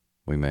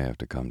 we may have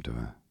to come to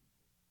it.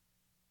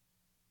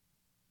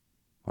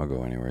 I'll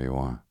go anywhere you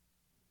want.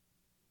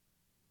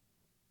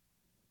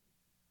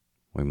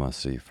 We must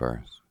see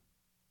first.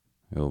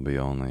 It will be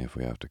only if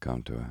we have to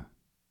come to it.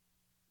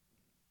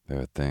 There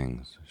are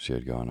things, she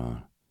had gone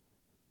on,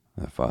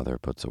 that father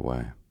puts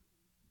away.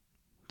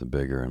 The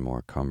bigger and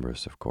more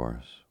cumbrous, of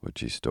course,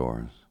 which he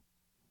stores,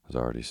 is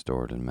already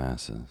stored in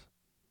masses,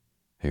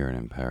 here and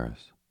in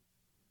Paris,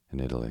 in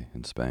Italy,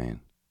 in Spain,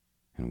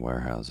 in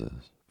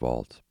warehouses,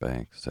 vaults,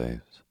 banks,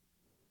 safes,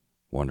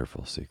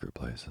 wonderful secret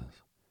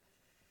places.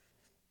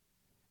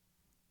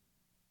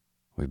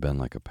 We've been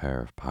like a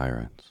pair of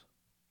pirates,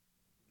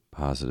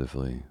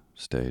 positively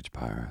stage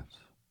pirates,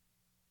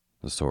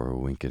 the sort who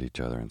wink at each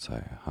other and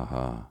say, ha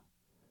ha,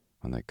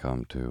 when they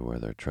come to where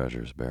their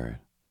treasure's buried.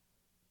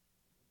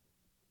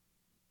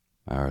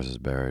 Ours is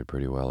buried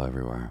pretty well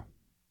everywhere,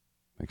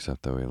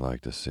 except that we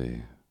like to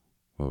see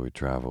what we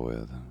travel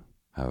with and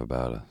have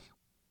about us.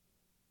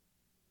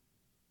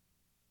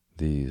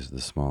 These,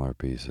 the smaller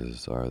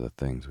pieces, are the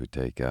things we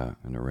take out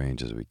and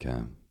arrange as we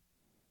can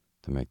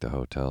to make the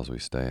hotels we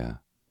stay at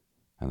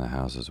and the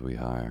houses we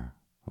hire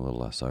a little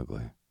less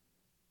ugly.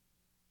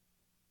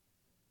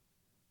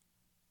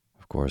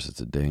 Of course,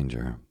 it's a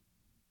danger,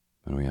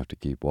 and we have to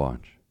keep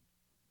watch.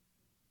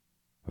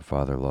 But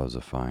father loves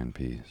a fine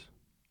piece,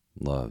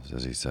 loves,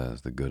 as he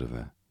says, the good of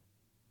it.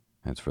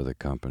 And it's for the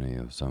company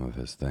of some of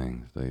his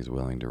things that he's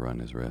willing to run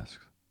his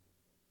risks.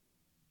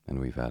 And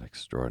we've had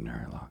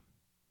extraordinary luck.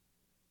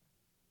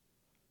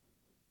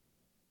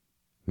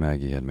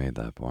 Maggie had made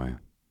that point.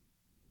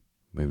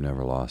 We've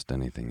never lost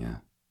anything yet,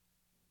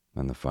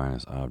 and the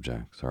finest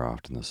objects are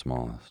often the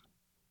smallest.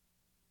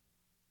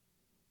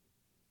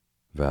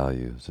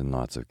 Values, in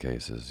lots of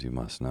cases, you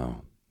must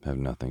know, have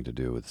nothing to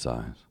do with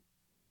size.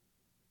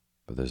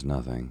 But there's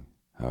nothing,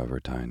 however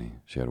tiny,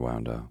 she had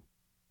wound up,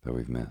 that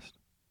we've missed.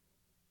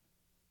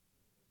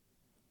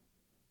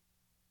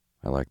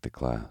 I like the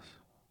class,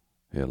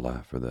 he had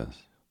laughed for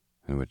this,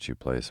 in which you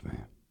place me.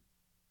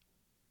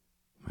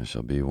 I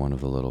shall be one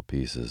of the little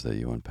pieces that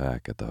you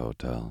unpack at the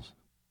hotels,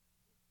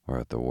 or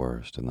at the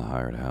worst in the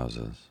hired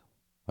houses,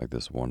 like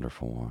this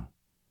wonderful one,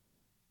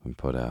 and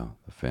put out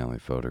the family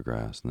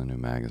photographs in the new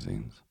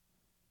magazines.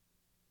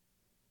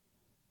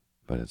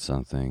 But it's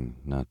something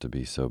not to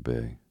be so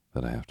big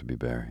that I have to be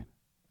buried.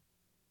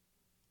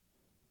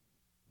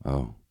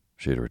 Oh,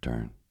 she had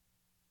returned.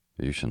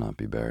 You shall not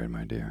be buried,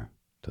 my dear,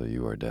 till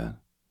you are dead.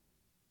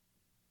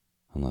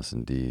 Unless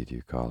indeed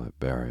you call it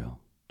burial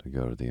to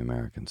go to the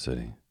American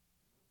City.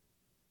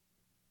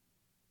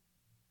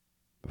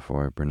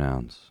 Before I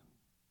pronounce,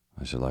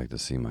 I should like to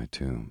see my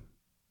tomb.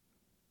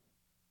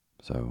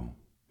 So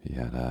he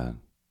had,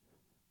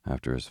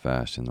 after his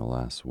fashion, the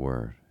last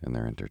word in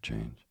their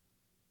interchange,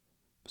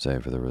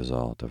 save for the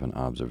result of an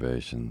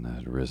observation that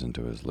had risen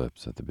to his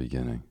lips at the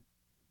beginning,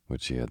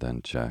 which he had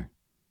then checked,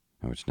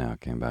 and which now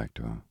came back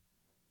to him.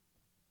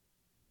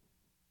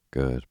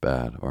 Good,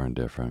 bad, or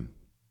indifferent,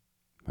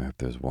 if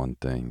there's one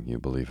thing you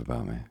believe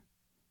about me.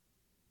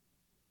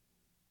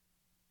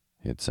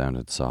 He had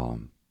sounded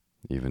solemn,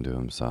 even to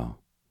himself,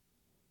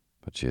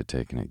 but she had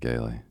taken it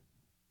gaily.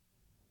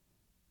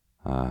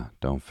 Ah,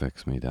 don't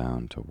fix me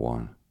down to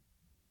one.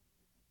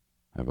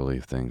 I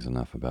believe things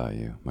enough about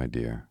you, my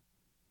dear,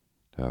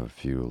 to have a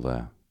few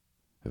left,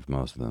 if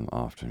most of them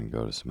often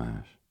go to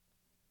smash.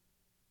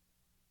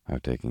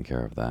 I've taken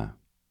care of that.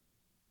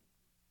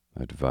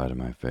 I've divided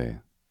my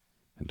faith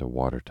into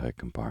watertight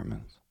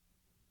compartments.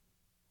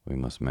 We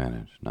must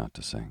manage not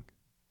to sink.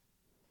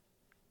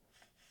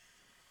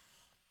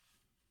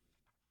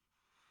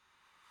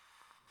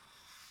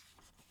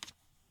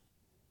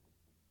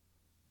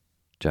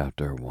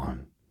 Chapter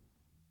 1.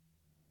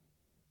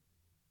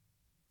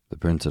 The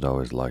prince had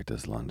always liked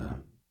his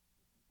London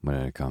when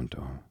it had come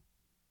to him.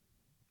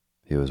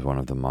 He was one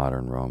of the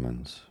modern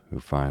Romans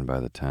who find by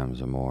the Thames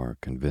a more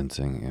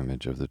convincing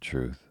image of the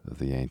truth of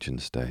the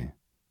ancient state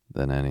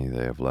than any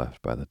they have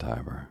left by the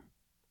Tiber.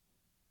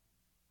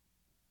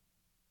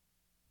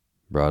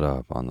 Brought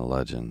up on the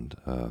legend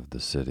of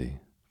the city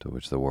to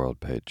which the world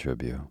paid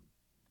tribute,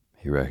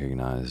 he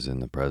recognized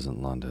in the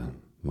present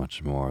London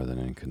much more than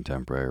in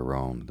contemporary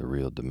Rome the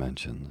real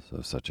dimensions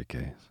of such a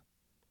case.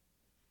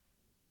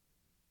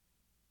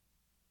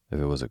 If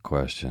it was a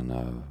question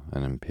of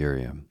an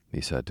imperium, he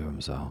said to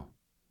himself,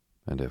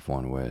 and if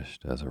one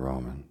wished, as a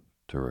Roman,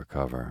 to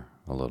recover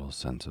a little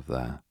sense of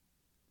that,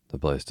 the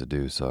place to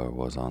do so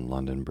was on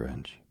London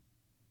Bridge,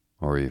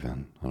 or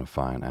even on a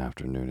fine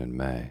afternoon in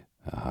May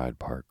at Hyde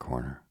Park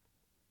Corner.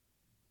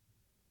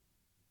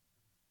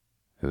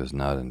 It was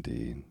not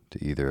indeed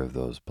to either of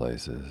those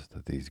places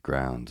that these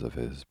grounds of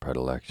his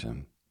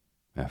predilection,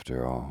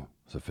 after all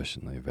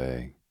sufficiently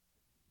vague,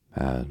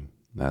 had,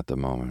 at the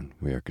moment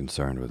we are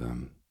concerned with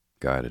him,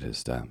 guided his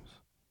steps.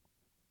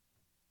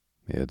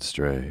 He had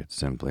strayed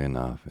simply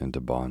enough into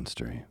Bond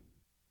Street,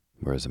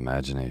 where his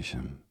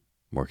imagination,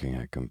 working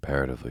at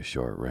comparatively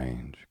short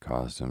range,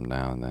 caused him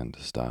now and then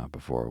to stop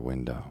before a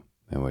window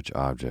in which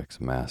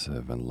objects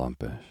massive and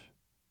lumpish,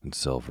 in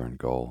silver and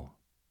gold,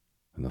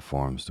 in the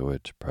forms to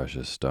which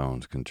precious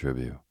stones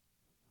contribute,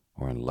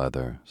 or in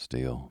leather,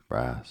 steel,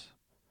 brass,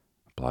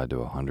 applied to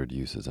 100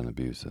 uses and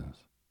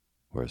abuses,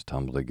 were as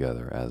tumbled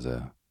together as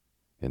if,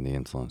 in the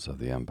insolence of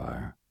the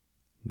empire,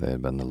 they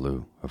had been the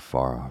loot of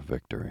far-off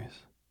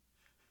victories.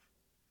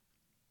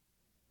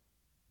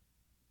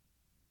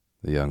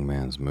 The young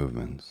man's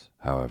movements,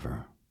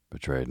 however,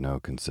 betrayed no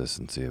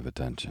consistency of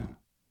attention,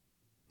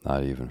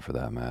 not even for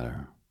that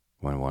matter,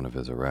 when one of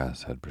his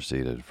arrests had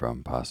proceeded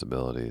from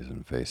possibilities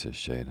and faces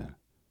shaded,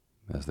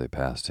 as they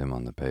passed him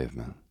on the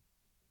pavement,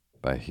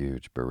 by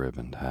huge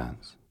beribboned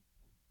hats,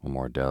 or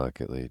more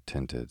delicately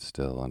tinted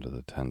still under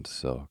the tense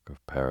silk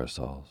of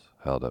parasols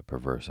held at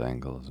perverse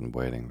angles and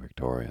waiting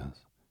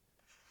victorias.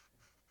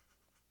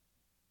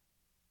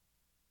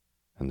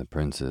 And the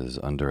prince's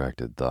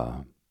undirected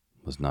thought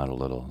was not a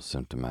little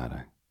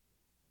symptomatic,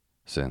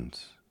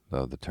 since,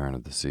 though the turn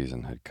of the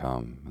season had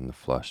come and the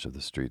flush of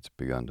the streets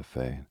begun to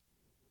fade,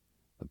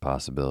 the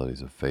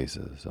possibilities of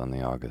faces on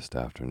the August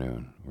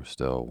afternoon were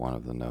still one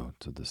of the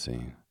notes of the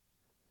scene.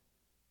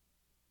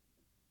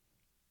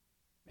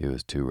 He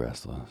was too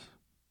restless,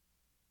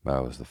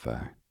 that was the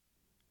fact,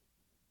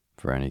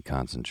 for any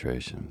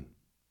concentration,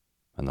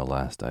 and the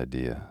last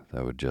idea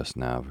that would just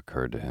now have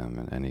occurred to him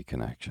in any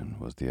connection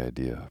was the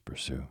idea of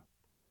pursuit.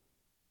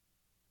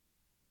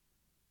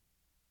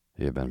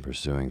 He had been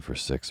pursuing for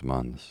 6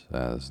 months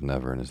as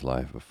never in his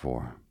life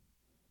before,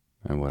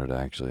 and what had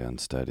actually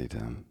unsteadied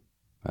him,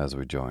 as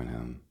we join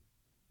him,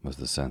 was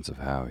the sense of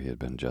how he had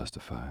been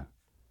justified.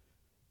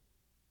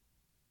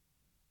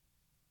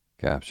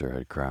 Capture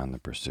had crowned the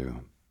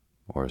pursuit,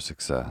 or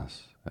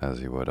success, as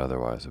he would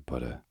otherwise have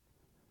put it,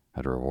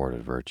 had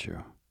rewarded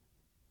virtue,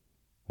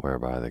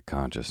 whereby the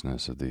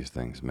consciousness of these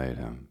things made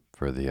him,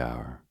 for the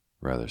hour,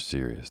 rather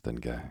serious than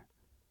gay.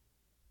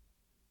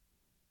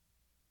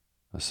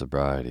 A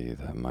sobriety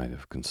that might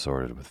have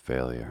consorted with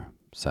failure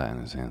sat in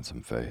his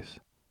handsome face,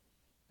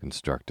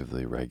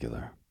 constructively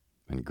regular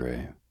and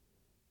grave,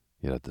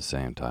 yet at the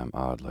same time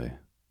oddly,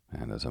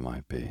 and as it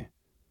might be,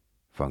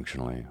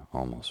 functionally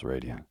almost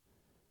radiant,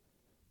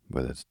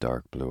 with its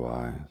dark blue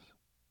eyes,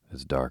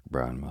 its dark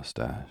brown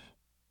mustache,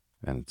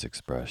 and its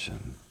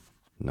expression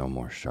no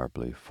more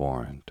sharply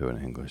foreign to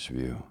an English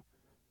view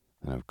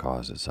than have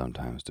caused it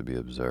sometimes to be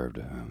observed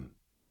of him,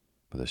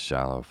 with a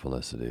shallow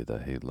felicity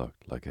that he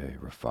looked like a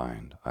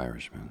refined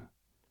Irishman.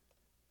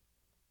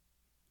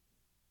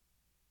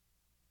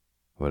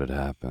 What had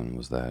happened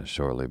was that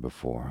shortly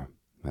before,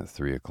 at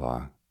 3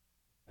 o'clock,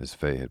 his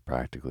fate had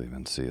practically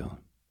been sealed,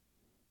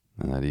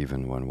 and that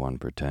even when one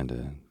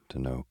pretended to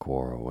no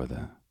quarrel with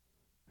it,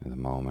 in the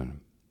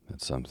moment had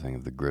something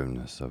of the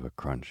grimness of a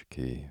crunch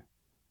key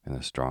in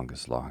the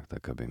strongest lock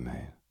that could be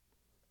made.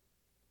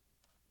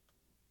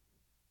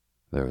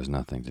 There was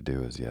nothing to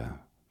do as yet,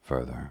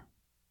 further,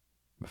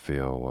 but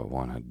feel what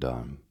one had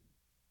done,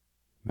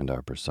 and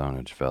our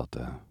personage felt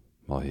it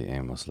while he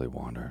aimlessly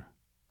wandered.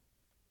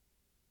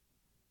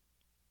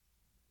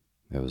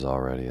 It was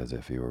already as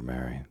if he were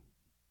married,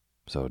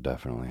 so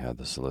definitely had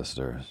the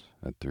solicitors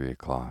at 3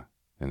 o'clock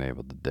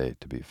enabled the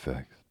date to be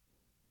fixed,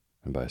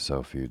 and by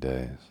so few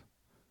days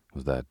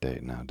was that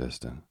date now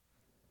distant.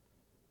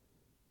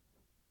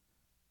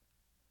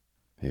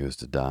 He was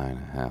to dine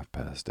at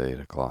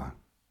 8:30 o'clock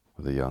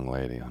with a young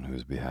lady on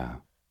whose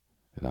behalf,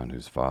 and on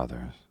whose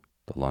father's,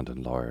 the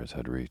London lawyers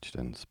had reached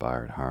an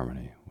inspired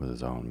harmony with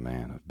his own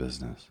man of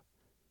business,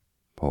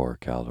 Poor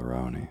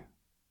Calderoni,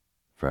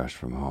 fresh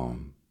from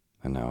home,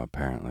 and now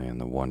apparently in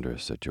the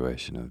wondrous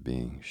situation of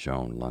being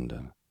shown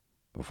London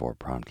before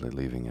promptly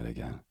leaving it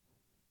again.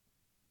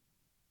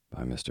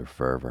 By Mr.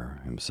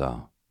 Verver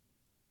himself.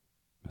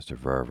 Mr.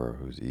 Verver,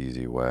 whose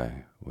easy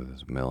way with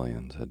his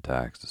millions had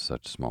taxed to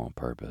such small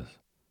purpose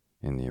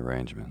in the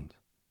arrangement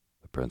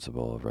the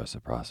principle of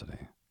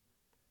reciprocity.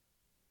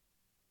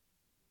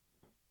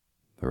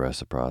 The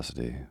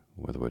reciprocity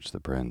with which the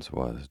prince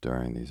was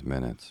during these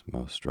minutes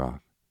most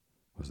struck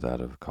was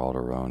that of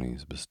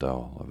Calderoni's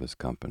bestowal of his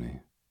company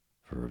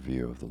for a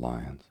view of the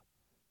lions.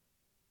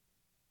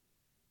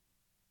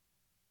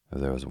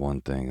 If there was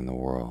one thing in the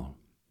world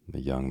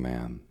the young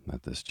man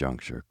at this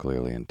juncture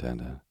clearly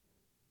intended,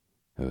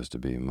 it was to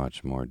be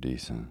much more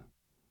decent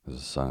as a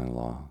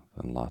son-in-law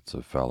than lots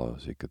of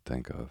fellows he could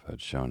think of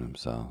had shown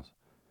themselves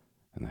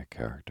in that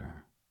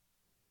character.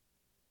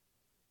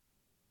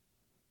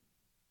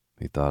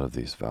 He thought of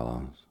these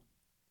fellows,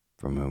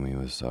 from whom he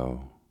was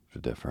so to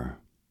differ,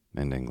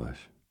 in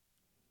English.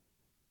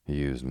 He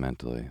used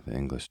mentally the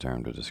English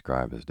term to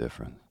describe his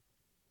difference,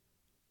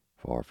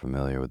 far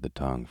familiar with the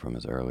tongue from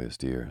his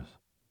earliest years,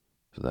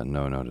 so that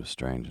no note of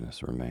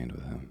strangeness remained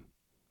with him,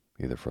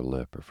 either for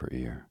lip or for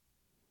ear.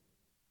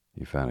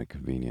 He found it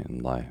convenient in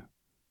life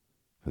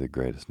for the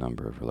greatest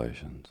number of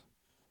relations.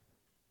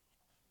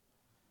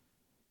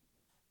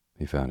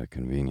 He found it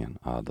convenient,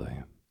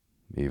 oddly,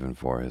 even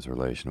for his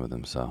relation with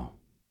himself,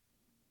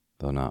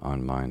 though not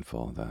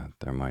unmindful that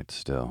there might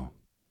still,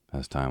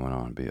 as time went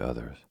on, be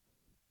others,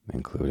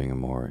 including a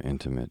more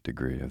intimate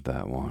degree of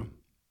that one,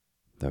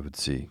 that would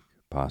seek,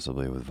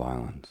 possibly with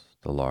violence,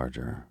 the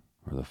larger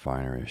or the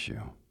finer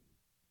issue.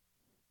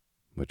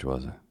 Which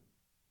was it?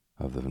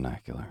 Of the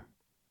vernacular.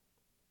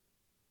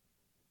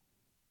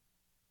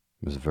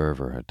 Miss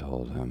Verver had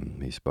told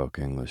him he spoke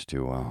English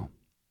too well.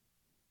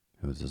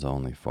 It was his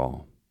only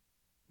fault.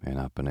 He had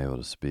not been able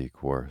to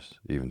speak worse,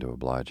 even to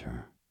oblige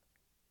her.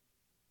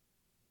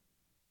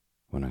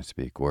 When I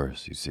speak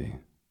worse, you see,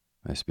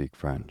 I speak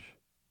French,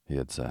 he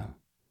had said,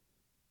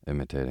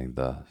 imitating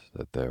thus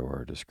that there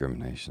were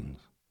discriminations,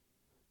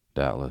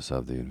 doubtless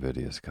of the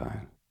invidious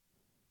kind,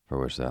 for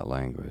which that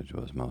language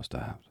was most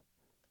apt.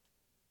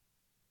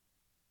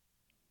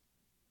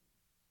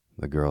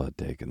 The girl had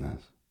taken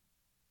this.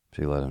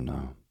 She let him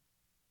know,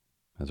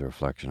 as a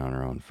reflection on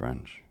her own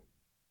French,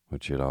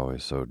 which she had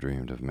always so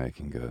dreamed of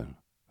making good,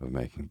 of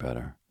making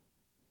better,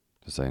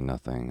 to say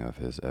nothing of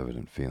his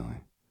evident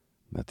feeling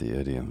that the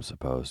idiom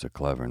supposed a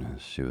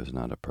cleverness she was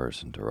not a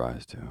person to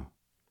rise to.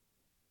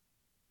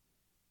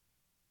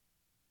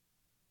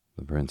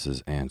 The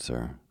prince's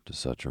answer to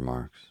such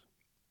remarks,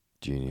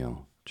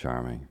 genial,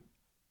 charming,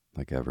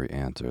 like every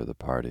answer the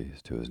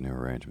parties to his new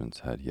arrangements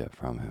had yet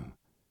from him,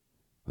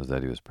 was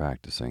that he was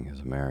practicing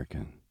his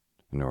American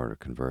in order to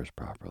converse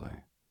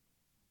properly,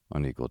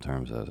 on equal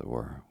terms as it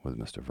were, with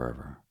Mr.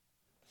 Verver.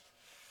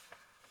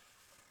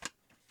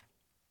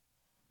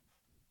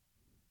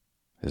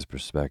 His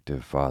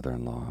prospective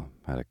father-in-law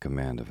had a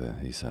command of it,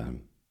 he said,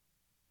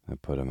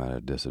 that put him at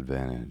a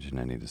disadvantage in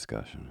any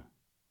discussion.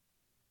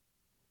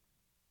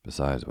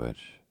 Besides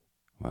which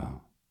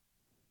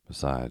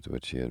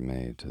he had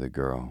made to the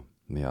girl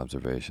the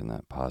observation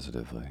that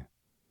positively,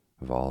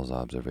 of all his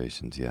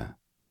observations yet,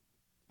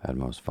 had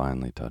most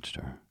finely touched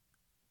her.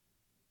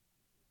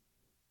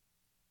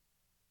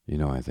 You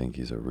know, I think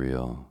he's a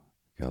real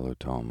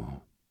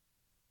galantuomo,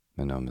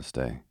 and no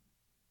mistake.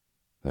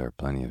 There are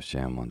plenty of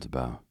sham ones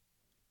about.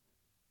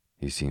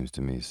 He seems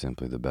to me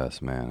simply the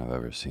best man I've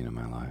ever seen in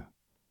my life.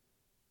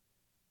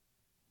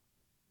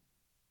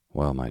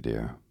 Well, my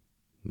dear,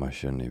 why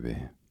shouldn't he be?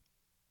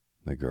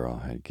 The girl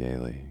had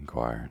gaily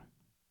inquired.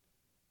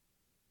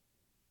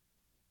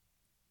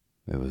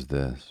 It was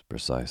this,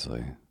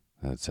 precisely,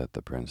 that had set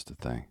the prince to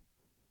think.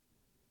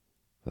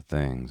 The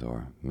things,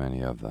 or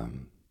many of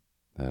them,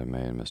 that had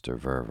made Mr.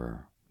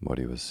 Verver what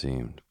he was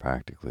seemed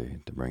practically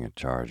to bring a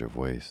charge of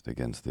waste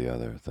against the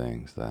other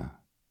things that,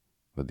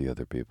 with the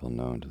other people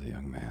known to the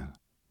young man,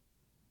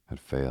 had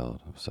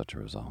failed of such a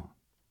result.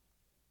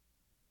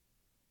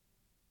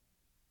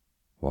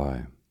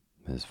 Why,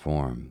 his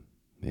form,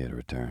 he had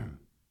returned,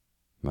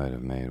 might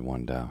have made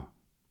one doubt.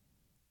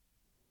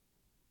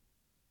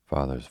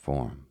 Father's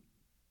form,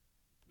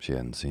 she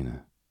hadn't seen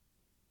it.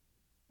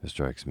 It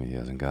strikes me he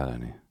hasn't got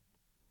any.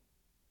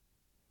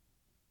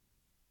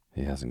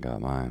 He hasn't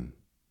got mine.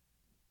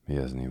 He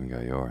hasn't even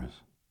got yours.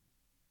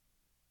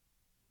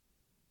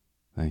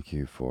 Thank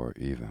you for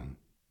even,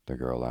 the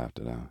girl laughed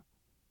it out.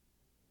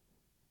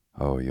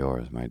 Oh,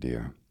 yours, my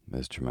dear,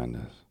 is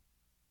tremendous.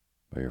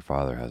 But your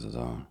father has his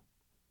own.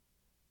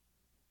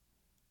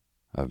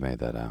 I've made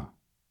that out.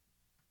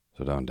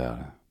 So don't doubt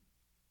it.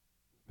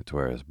 It's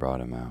where it's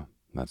brought him out.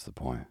 That's the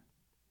point.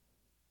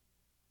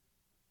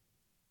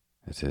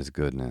 It's his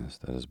goodness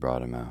that has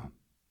brought him out,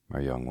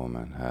 our young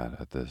woman had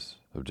at this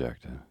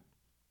objected.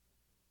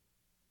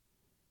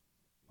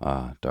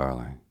 Ah,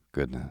 darling,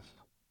 goodness,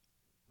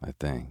 I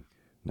think,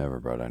 never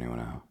brought anyone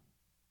out.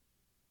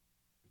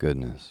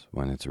 Goodness,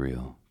 when it's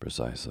real,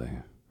 precisely,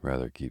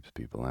 rather keeps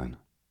people in.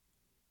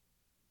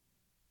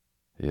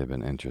 He had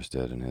been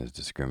interested in his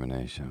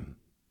discrimination,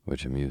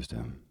 which amused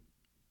him.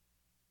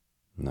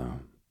 No,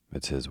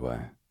 it's his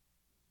way.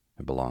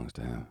 It belongs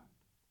to him.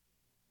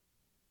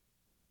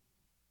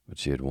 But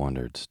she had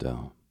wondered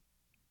still.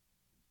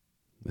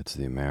 It's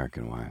the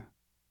American way,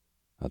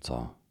 that's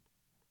all.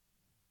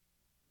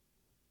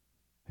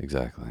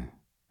 Exactly,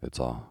 it's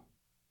all.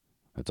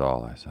 It's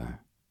all, I say.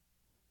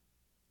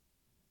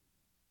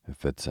 It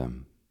fits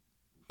him,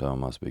 so it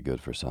must be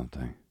good for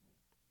something.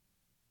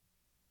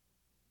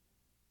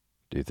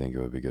 Do you think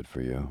it would be good for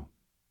you?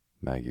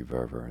 Maggie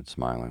Verver had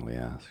smilingly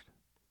asked.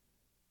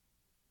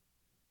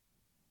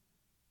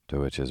 To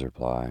which his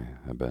reply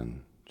had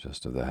been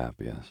just of the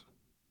happiest.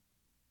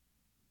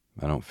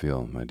 I don't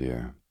feel, my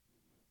dear,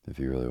 if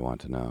you really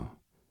want to know,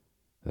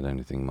 that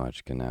anything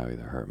much can now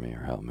either hurt me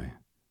or help me.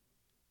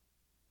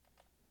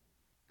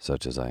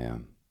 Such as I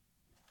am,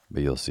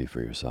 but you'll see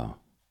for yourself.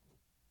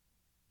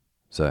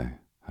 Say,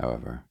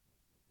 however,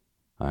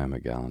 I am a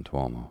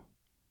galantuomo,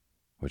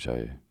 which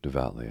I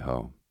devoutly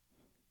hope.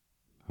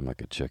 I'm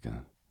like a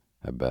chicken,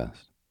 at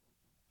best,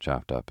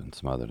 chopped up and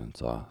smothered in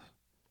sauce.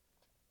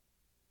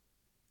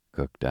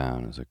 Cooked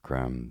down as a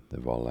creme de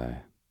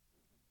volaille,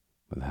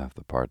 with half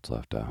the parts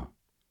left out.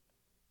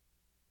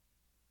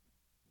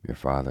 Your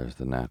father's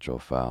the natural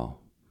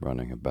fowl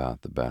running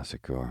about the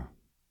Bassicure.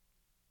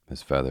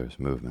 His feathers,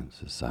 movements,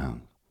 his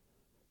sounds.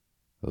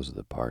 Those are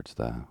the parts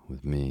that,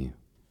 with me,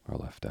 are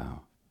left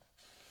out.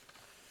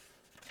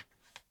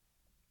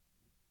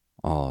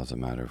 All as a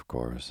matter of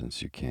course,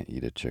 since you can't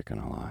eat a chicken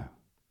alive.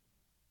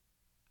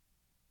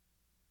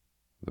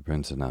 The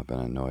prince had not been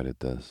annoyed at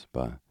this,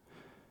 but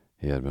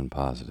he had been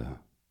positive.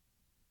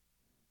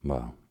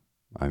 Well,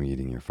 I'm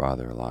eating your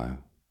father alive,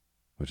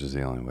 which is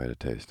the only way to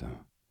taste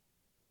him.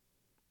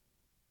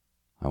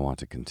 I want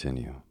to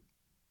continue,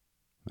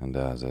 and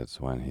as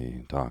it's when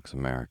he talks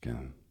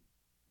American,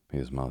 he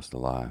is most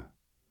alive,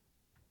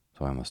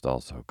 so I must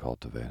also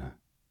cultivate it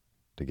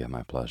to get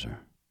my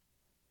pleasure.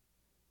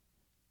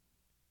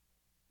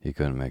 He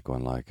couldn't make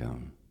one like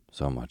him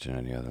so much in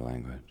any other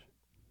language.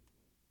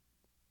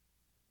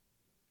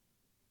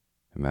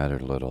 It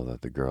mattered little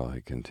that the girl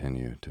had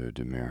continued to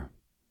demur.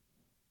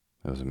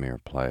 It was a mere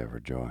play of her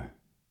joy.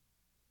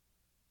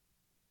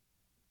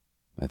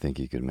 I think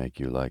he could make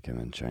you like him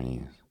in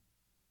Chinese.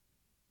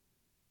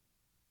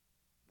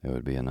 It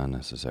would be an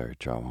unnecessary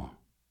trouble.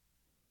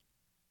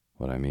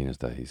 What I mean is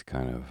that he's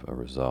kind of a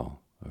result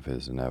of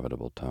his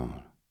inevitable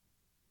tone.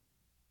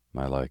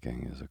 My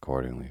liking is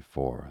accordingly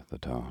for the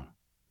tone,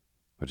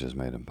 which has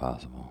made him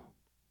possible.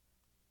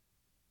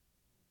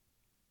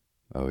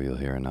 Oh, you'll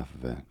hear enough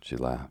of it, she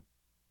laughed,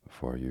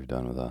 before you've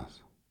done with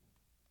us.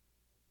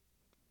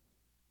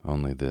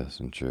 Only this,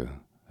 in truth,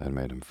 had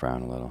made him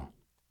frown a little.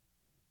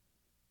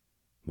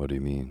 What do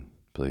you mean,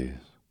 please,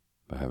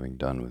 by having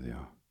done with you?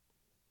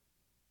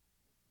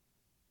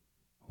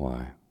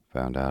 Why,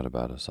 found out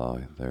about us all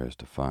there is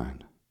to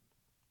find.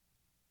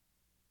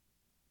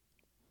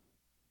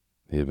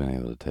 He had been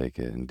able to take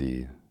it,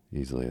 indeed,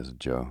 easily as a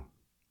joke.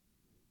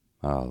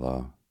 Ah,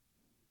 lo,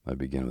 I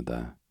begin with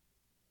that.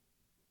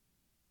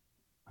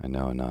 I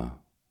know enough,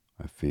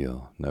 I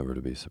feel, never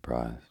to be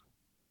surprised.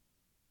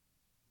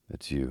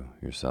 It's you,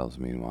 yourselves,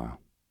 meanwhile,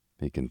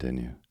 he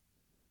continued,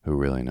 who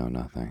really know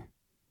nothing.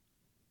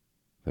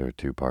 There are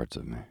two parts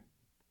of me.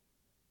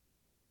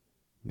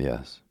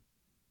 Yes,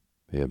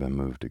 he had been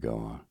moved to go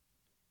on.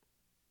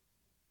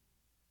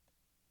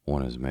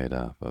 One is made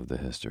up of the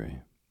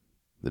history,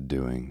 the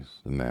doings,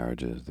 the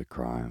marriages, the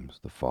crimes,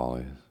 the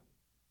follies,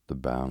 the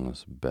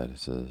boundless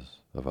bettises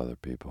of other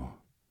people,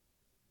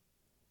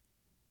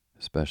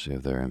 especially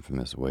of their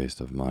infamous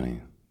waste of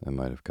money that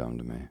might have come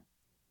to me.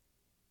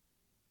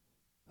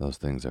 Those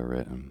things are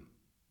written,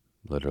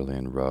 literally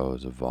in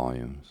rows of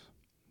volumes,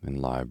 in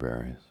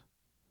libraries,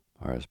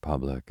 are as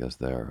public as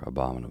they're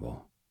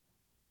abominable.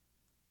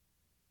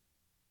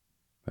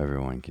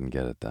 Everyone can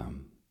get at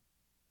them,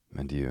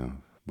 and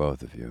you,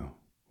 both of you,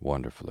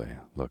 wonderfully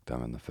look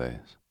them in the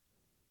face.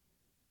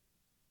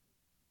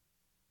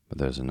 But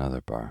there's another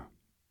part,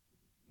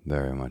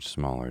 very much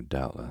smaller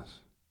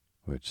doubtless,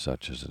 which,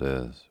 such as it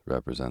is,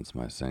 represents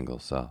my single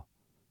self,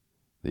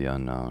 the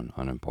unknown,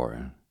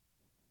 unimportant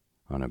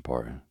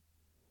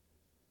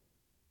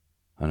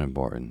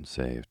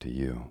save to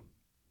you,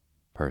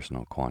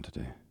 personal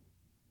quantity.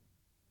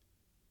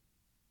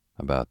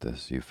 About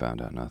this you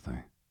found out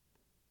nothing.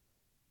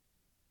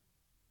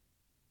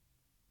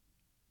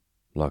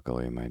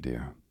 Luckily, my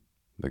dear,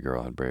 the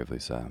girl had bravely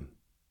said,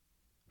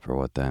 for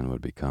what then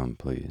would become,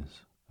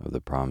 please, of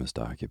the promised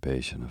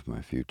occupation of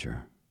my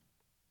future?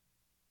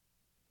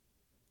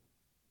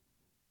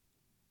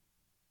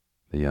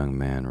 The young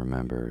man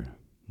remembered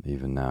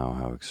even now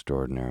how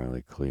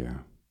extraordinarily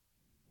clear,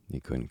 he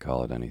couldn't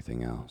call it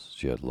anything else,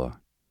 she had looked,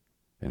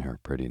 in her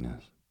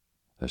prettiness,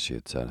 as she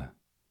had said it.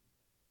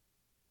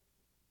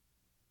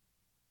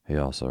 He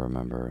also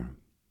remembered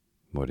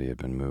what he had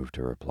been moved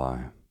to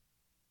reply.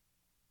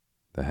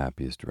 The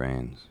happiest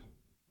reigns,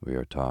 we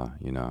are taught,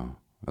 you know,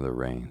 are the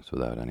reigns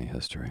without any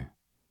history.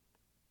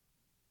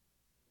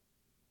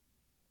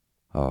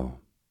 Oh,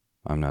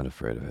 I'm not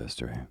afraid of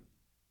history.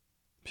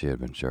 She had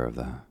been sure of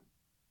that.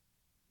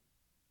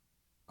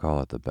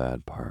 Call it the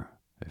bad part,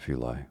 if you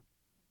like.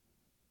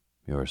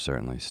 Yours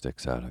certainly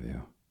sticks out of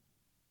you.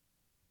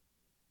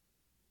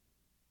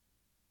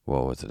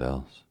 What was it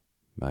else?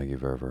 Maggie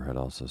Verver had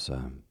also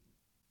said.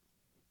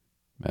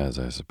 As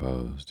I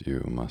supposed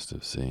you must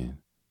have seen.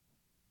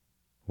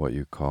 What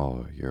you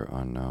call your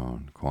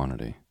unknown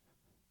quantity,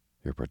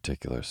 your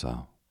particular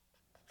self.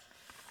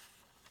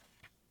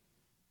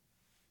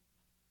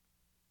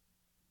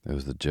 It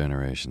was the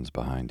generations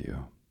behind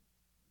you,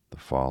 the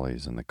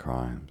follies and the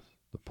crimes,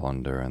 the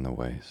plunder and the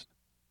waste,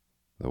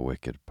 the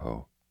wicked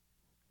Pope,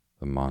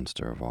 the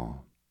monster of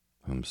all,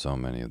 whom so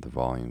many of the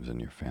volumes in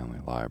your family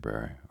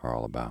library are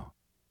all about.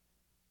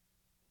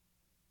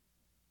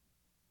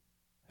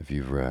 If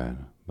you've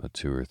read but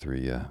 2 or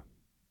 3 yet,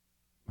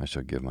 I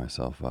shall give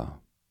myself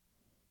up,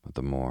 but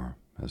the more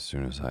as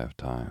soon as I have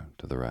time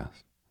to the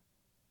rest.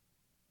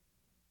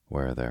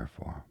 Where,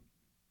 therefore,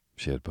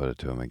 she had put it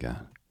to him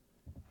again,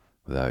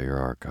 without your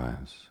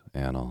archives,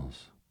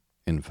 annals,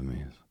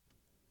 infamies,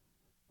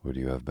 would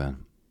you have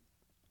been?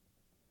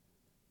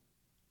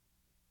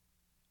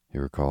 He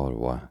recalled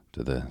what,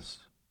 to this,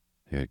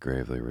 he had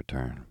gravely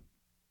returned.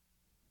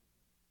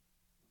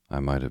 I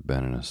might have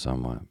been in a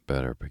somewhat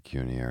better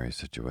pecuniary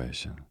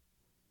situation,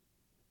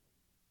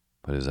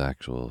 but his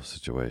actual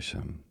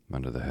situation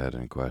under the head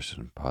in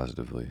question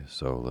positively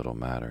so little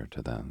mattered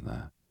to them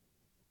that,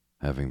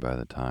 having by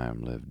the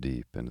time lived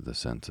deep into the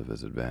sense of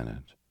his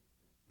advantage,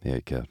 he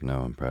had kept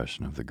no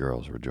impression of the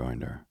girl's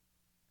rejoinder.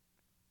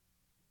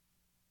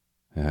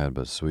 It had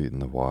but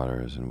sweetened the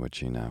waters in which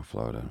he now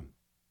floated,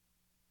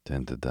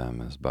 tinted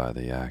them as by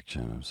the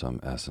action of some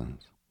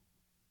essence,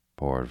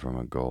 poured from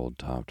a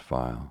gold-topped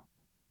phial,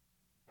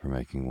 for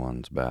making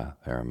one's bath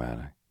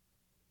aromatic.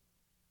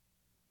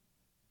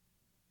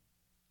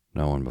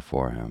 No one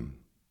before him,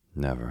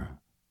 never,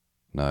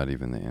 not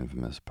even the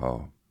infamous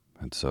Pope,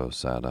 had so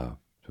sat up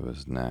to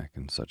his neck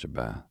in such a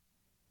bath.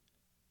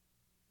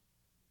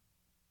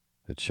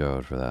 It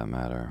showed, for that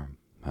matter,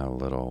 how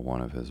little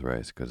one of his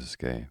race could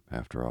escape,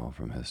 after all,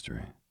 from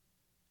history.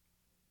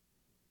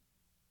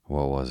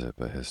 What was it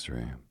but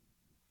history,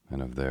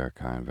 and of their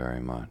kind very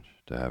much,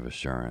 to have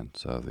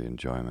assurance of the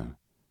enjoyment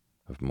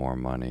of more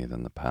money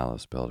than the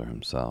palace builder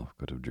himself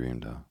could have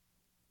dreamed of?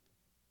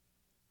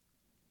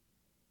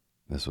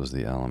 This was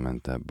the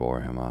element that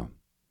bore him up,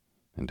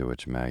 into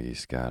which Maggie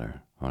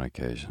scattered, on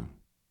occasion,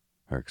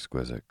 her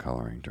exquisite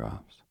coloring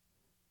drops.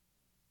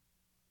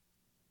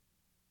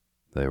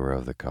 They were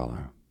of the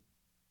color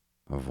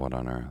of what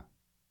on earth?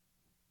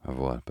 Of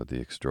what but the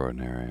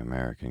extraordinary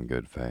American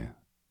good faith?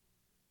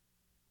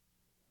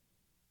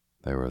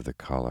 They were of the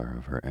color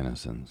of her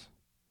innocence,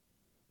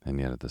 and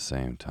yet at the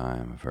same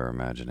time of her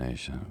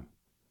imagination,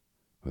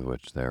 with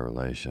which their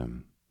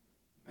relation,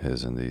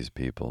 his and these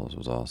people's,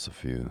 was all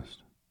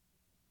suffused.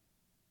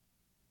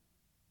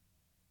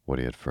 What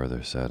he had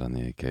further said on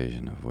the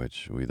occasion of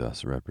which we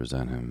thus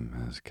represent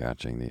him as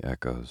catching the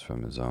echoes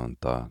from his own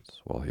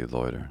thoughts while he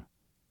loitered,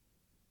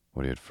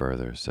 what he had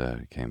further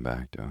said came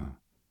back to him,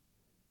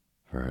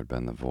 for it had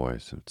been the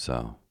voice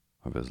itself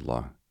of his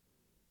luck,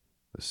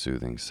 the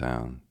soothing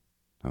sound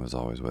that was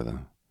always with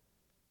him.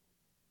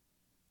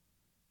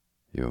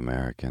 You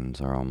Americans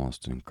are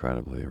almost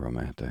incredibly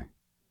romantic.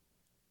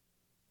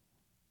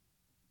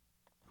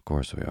 Of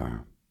course we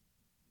are.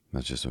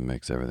 That's just what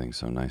makes everything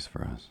so nice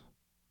for us.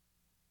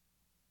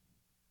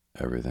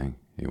 Everything,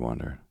 he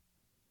wondered.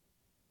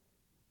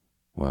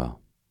 Well,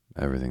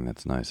 everything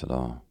that's nice at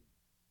all.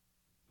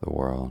 The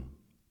world,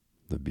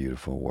 the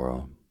beautiful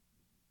world,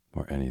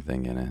 or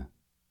anything in it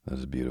that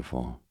is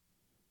beautiful.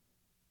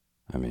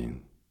 I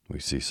mean, we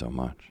see so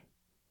much.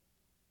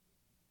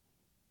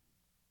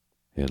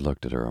 He had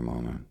looked at her a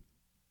moment,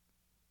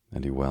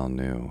 and he well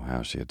knew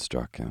how she had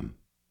struck him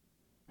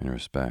in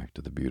respect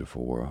to the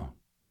beautiful world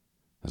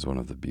as one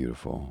of the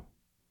beautiful,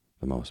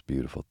 the most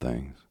beautiful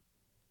things.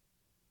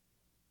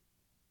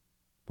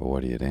 But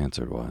what he had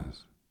answered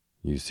was,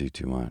 you see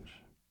too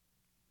much.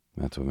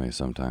 That's what may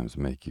sometimes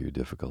make you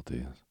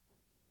difficulties.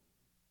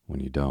 When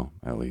you don't,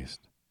 at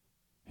least,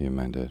 he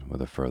amended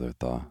with a further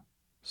thought,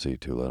 see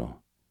too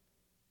little.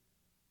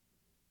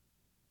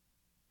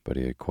 But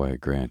he had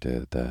quite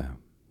granted that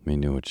he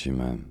knew what she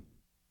meant,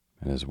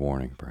 and his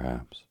warning,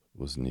 perhaps,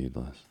 was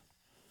needless.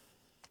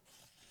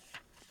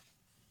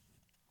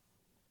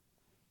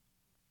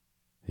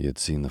 He had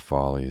seen the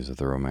follies of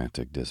the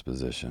romantic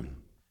disposition,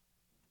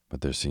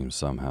 but there seemed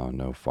somehow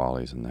no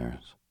follies in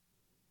theirs.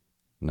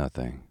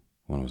 Nothing,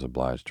 one was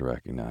obliged to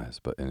recognize,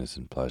 but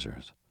innocent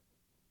pleasures,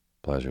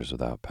 pleasures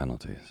without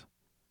penalties.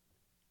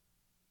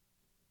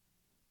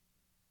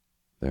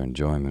 Their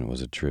enjoyment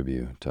was a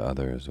tribute to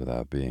others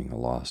without being a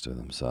loss to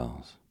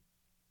themselves.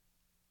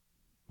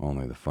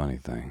 Only the funny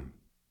thing,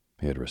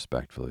 he had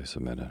respectfully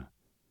submitted,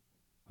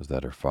 was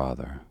that her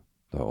father,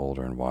 though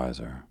older and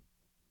wiser,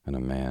 and a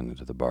man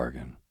into the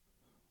bargain,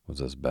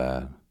 was as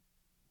bad,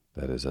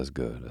 that is, as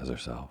good as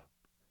herself.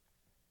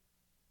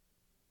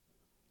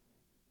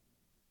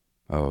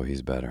 Oh,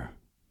 he's better,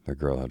 the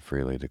girl had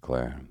freely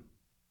declared.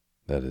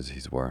 That is,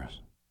 he's worse.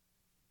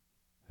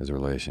 His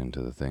relation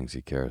to the things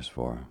he cares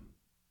for,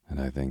 and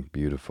I think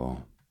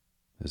beautiful,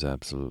 is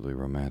absolutely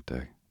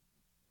romantic.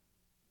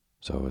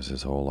 So is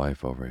his whole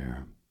life over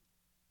here.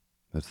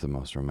 That's the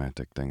most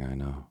romantic thing I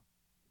know.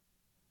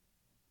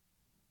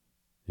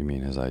 You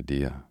mean his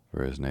idea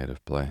for his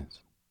native place?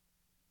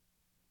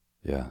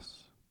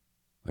 Yes,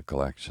 the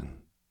collection,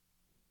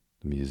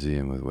 the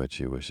museum with which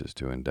he wishes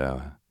to endow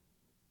it,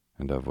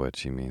 and of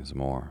which he means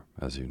more,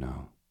 as you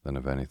know, than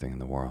of anything in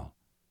the world.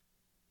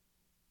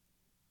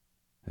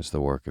 It's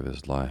the work of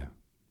his life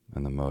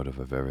and the motive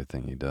of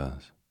everything he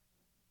does.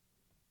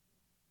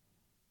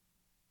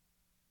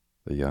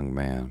 The young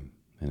man,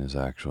 in his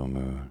actual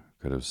mood,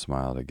 could have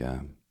smiled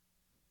again,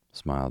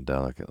 smiled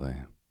delicately,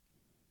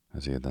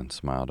 as he had then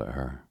smiled at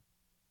her.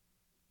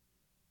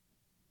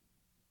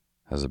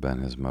 Has it been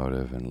his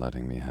motive in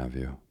letting me have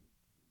you?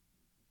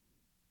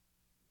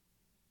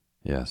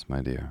 Yes,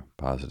 my dear,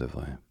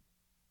 positively,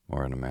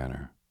 or in a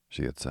manner,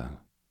 she had said.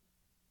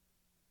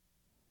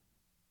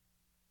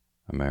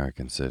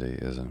 American City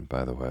isn't,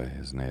 by the way,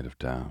 his native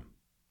town,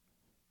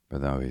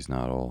 but though he's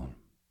not old,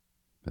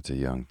 it's a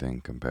young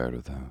thing compared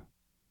with him,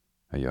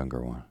 a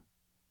younger one.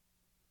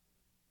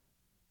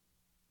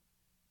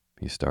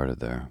 He started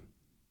there.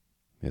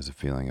 He has a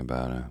feeling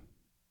about it,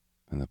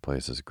 and the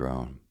place has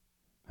grown,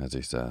 as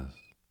he says,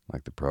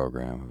 like the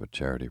program of a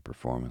charity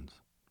performance.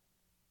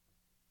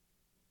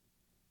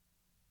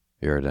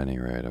 You're at any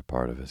rate a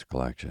part of his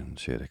collection,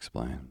 she had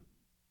explained.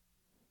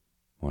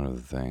 One of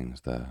the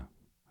things that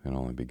can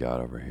only be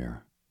got over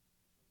here.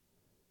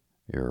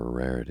 You're a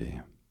rarity,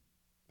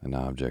 an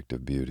object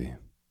of beauty,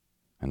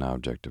 an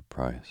object of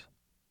price.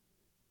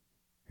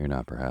 You're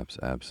not perhaps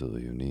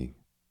absolutely unique,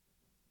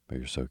 but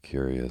you're so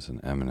curious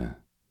and eminent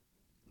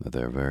that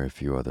there are very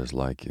few others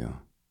like you.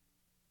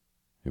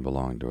 You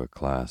belong to a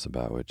class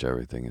about which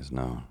everything is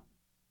known.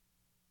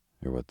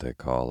 You're what they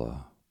call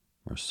a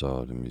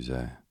morceau de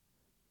musée.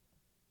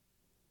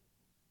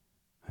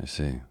 I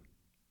see.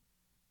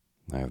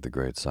 I have the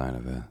great sign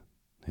of it,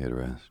 he had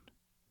risked,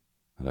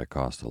 that I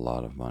cost a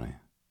lot of money.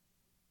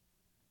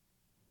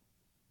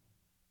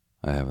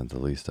 I haven't the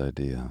least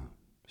idea,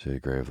 she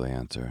had gravely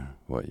answered,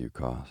 what you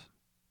cost,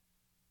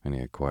 and he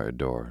had quite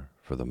adored,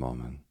 for the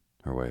moment,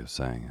 her way of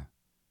saying it.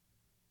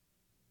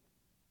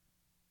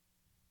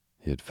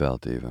 He had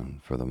felt even,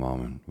 for the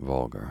moment,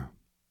 vulgar,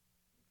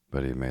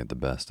 but he had made the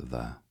best of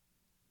that.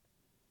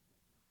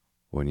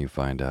 When you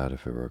find out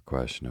if it were a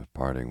question of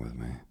parting with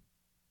me,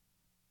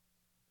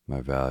 my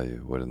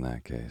value would in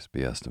that case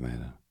be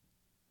estimated.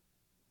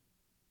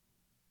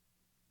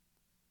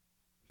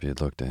 She had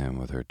looked at him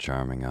with her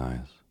charming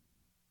eyes,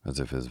 as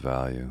if his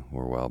value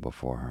were well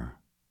before her.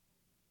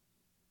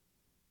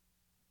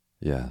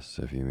 Yes,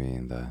 if you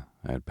mean that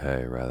I'd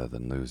pay rather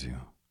than lose you.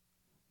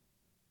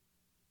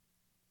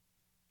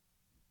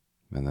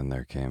 And then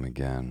there came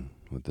again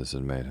what this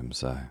had made him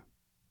say.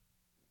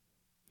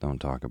 Don't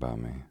talk about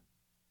me.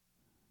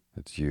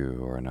 It's you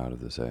who are not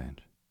of this age.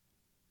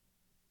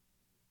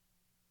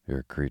 You're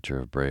a creature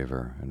of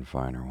braver and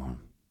finer one.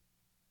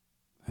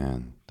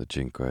 And the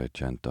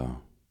Cinquecento,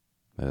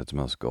 at its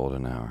most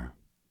golden hour,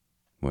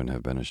 wouldn't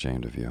have been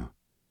ashamed of you.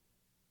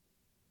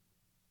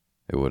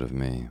 It would of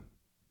me,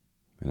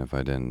 and if I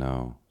didn't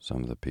know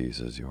some of the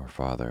pieces your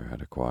father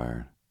had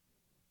acquired,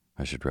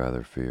 I should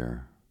rather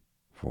fear,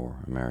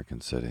 for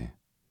American City,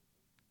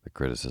 the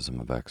criticism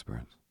of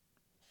experts.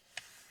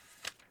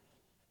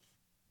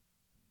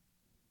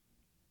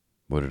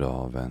 Would at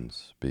all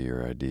events be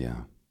your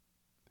idea,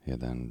 he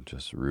had then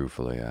just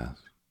ruefully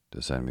asked,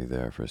 to send me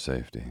there for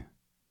safety?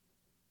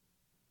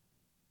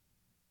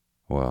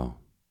 Well,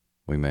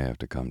 we may have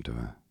to come to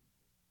it.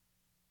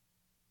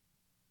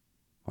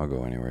 I'll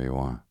go anywhere you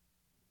want.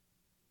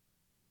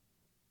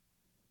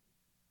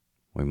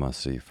 We must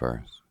see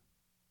first.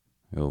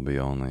 It will be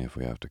only if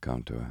we have to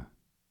come to it.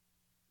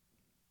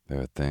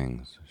 There are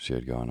things, she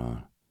had gone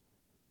on,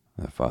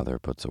 that father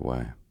puts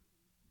away.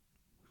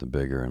 The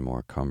bigger and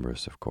more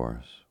cumbrous, of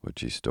course, which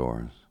he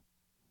stores,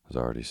 is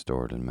already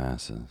stored in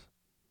masses,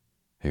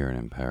 here and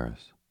in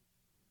Paris,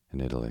 in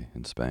Italy,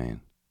 in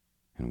Spain,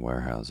 in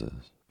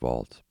warehouses,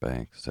 vaults,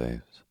 banks,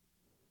 safes,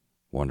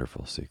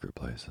 wonderful secret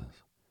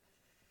places.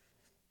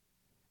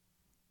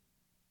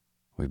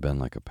 We've been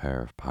like a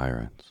pair of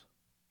pirates,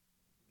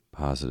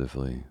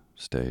 positively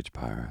stage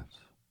pirates,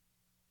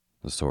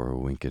 the sort who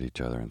wink at each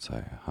other and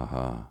say, ha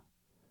ha,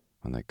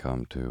 when they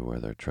come to where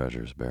their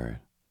treasure's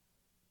buried.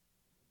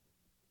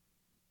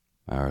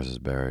 Ours is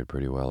buried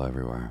pretty well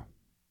everywhere,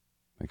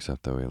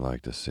 except that we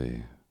like to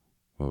see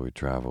what we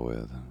travel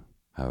with and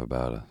have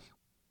about us.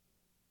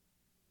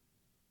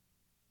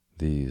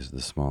 These,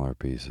 the smaller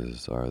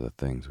pieces, are the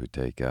things we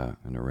take out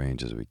and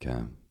arrange as we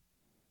can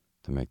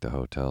to make the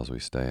hotels we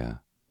stay at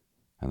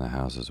and the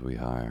houses we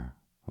hire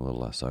a little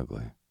less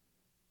ugly.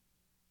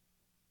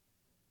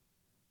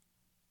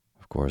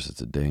 Of course,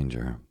 it's a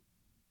danger,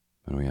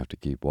 and we have to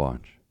keep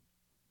watch.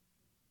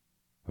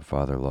 But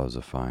father loves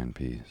a fine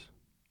piece,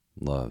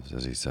 loves,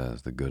 as he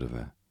says, the good of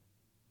it.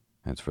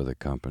 And it's for the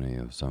company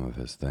of some of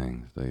his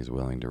things that he's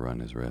willing to run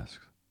his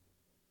risks.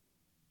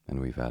 and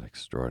we've had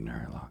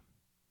extraordinary luck.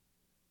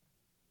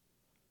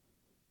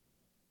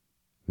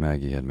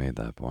 Maggie had made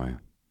that point.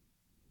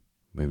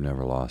 We've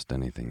never lost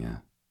anything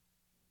yet,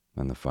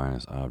 and the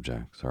finest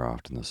objects are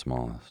often the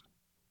smallest.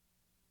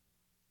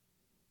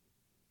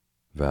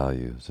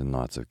 Values, in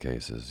lots of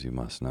cases, you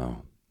must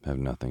know, have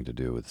nothing to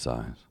do with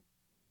size.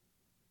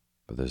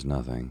 But there's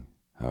nothing,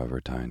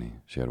 however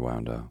tiny, she had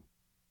wound up,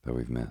 that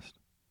we've missed.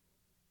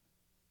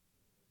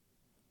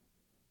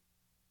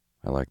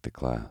 I like the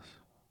class,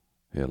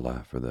 he had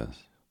laughed for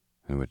this,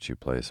 in which you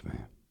place me.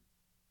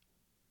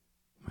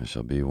 I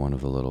shall be one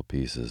of the little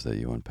pieces that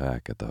you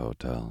unpack at the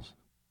hotels,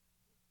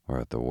 or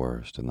at the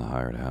worst in the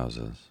hired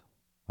houses,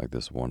 like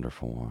this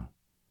wonderful one,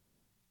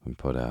 and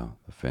put out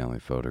the family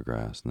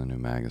photographs in the new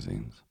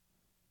magazines.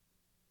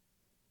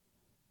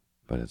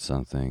 But it's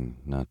something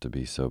not to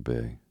be so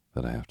big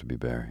that I have to be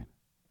buried.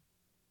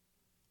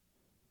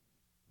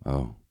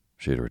 Oh,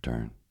 she'd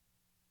return.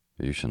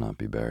 You shall not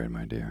be buried,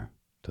 my dear,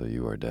 till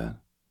you are dead.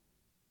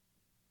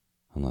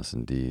 Unless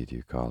indeed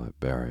you call it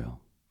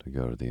burial to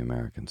go to the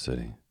American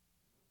city.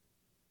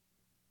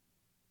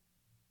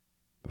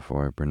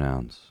 Before I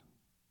pronounce,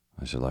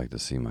 I should like to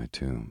see my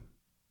tomb.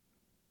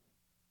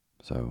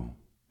 So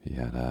he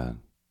had,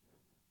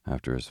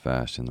 after his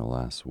fashion, the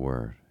last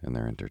word in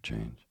their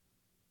interchange,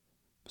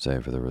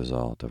 save for the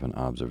result of an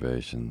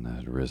observation that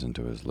had risen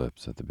to his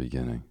lips at the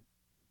beginning,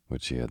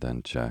 which he had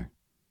then checked,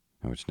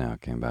 and which now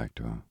came back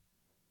to him.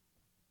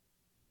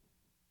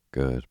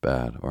 Good,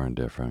 bad, or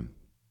indifferent,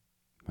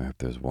 I hope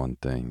there's one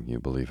thing you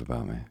believe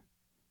about me.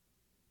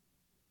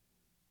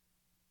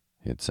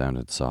 He had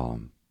sounded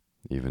solemn,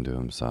 even to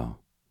himself,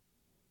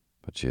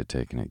 but she had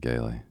taken it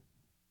gaily.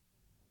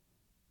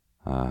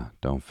 Ah,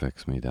 don't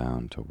fix me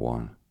down to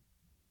one.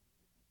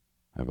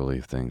 I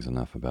believe things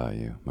enough about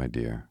you, my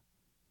dear,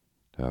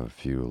 to have a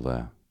few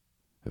left,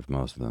 if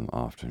most of them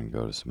often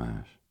go to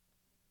smash.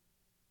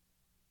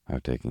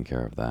 I've taken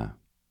care of that.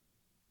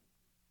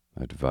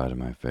 I've divided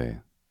my faith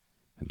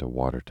into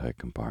watertight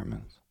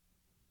compartments.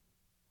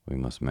 We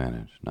must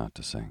manage not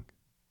to sink.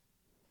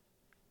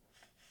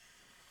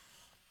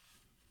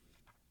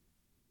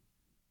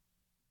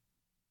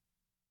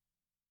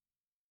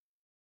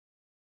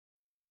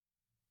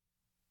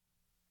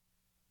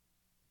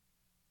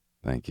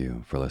 Thank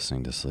you for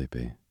listening to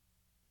Sleepy.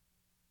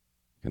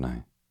 Good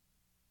night.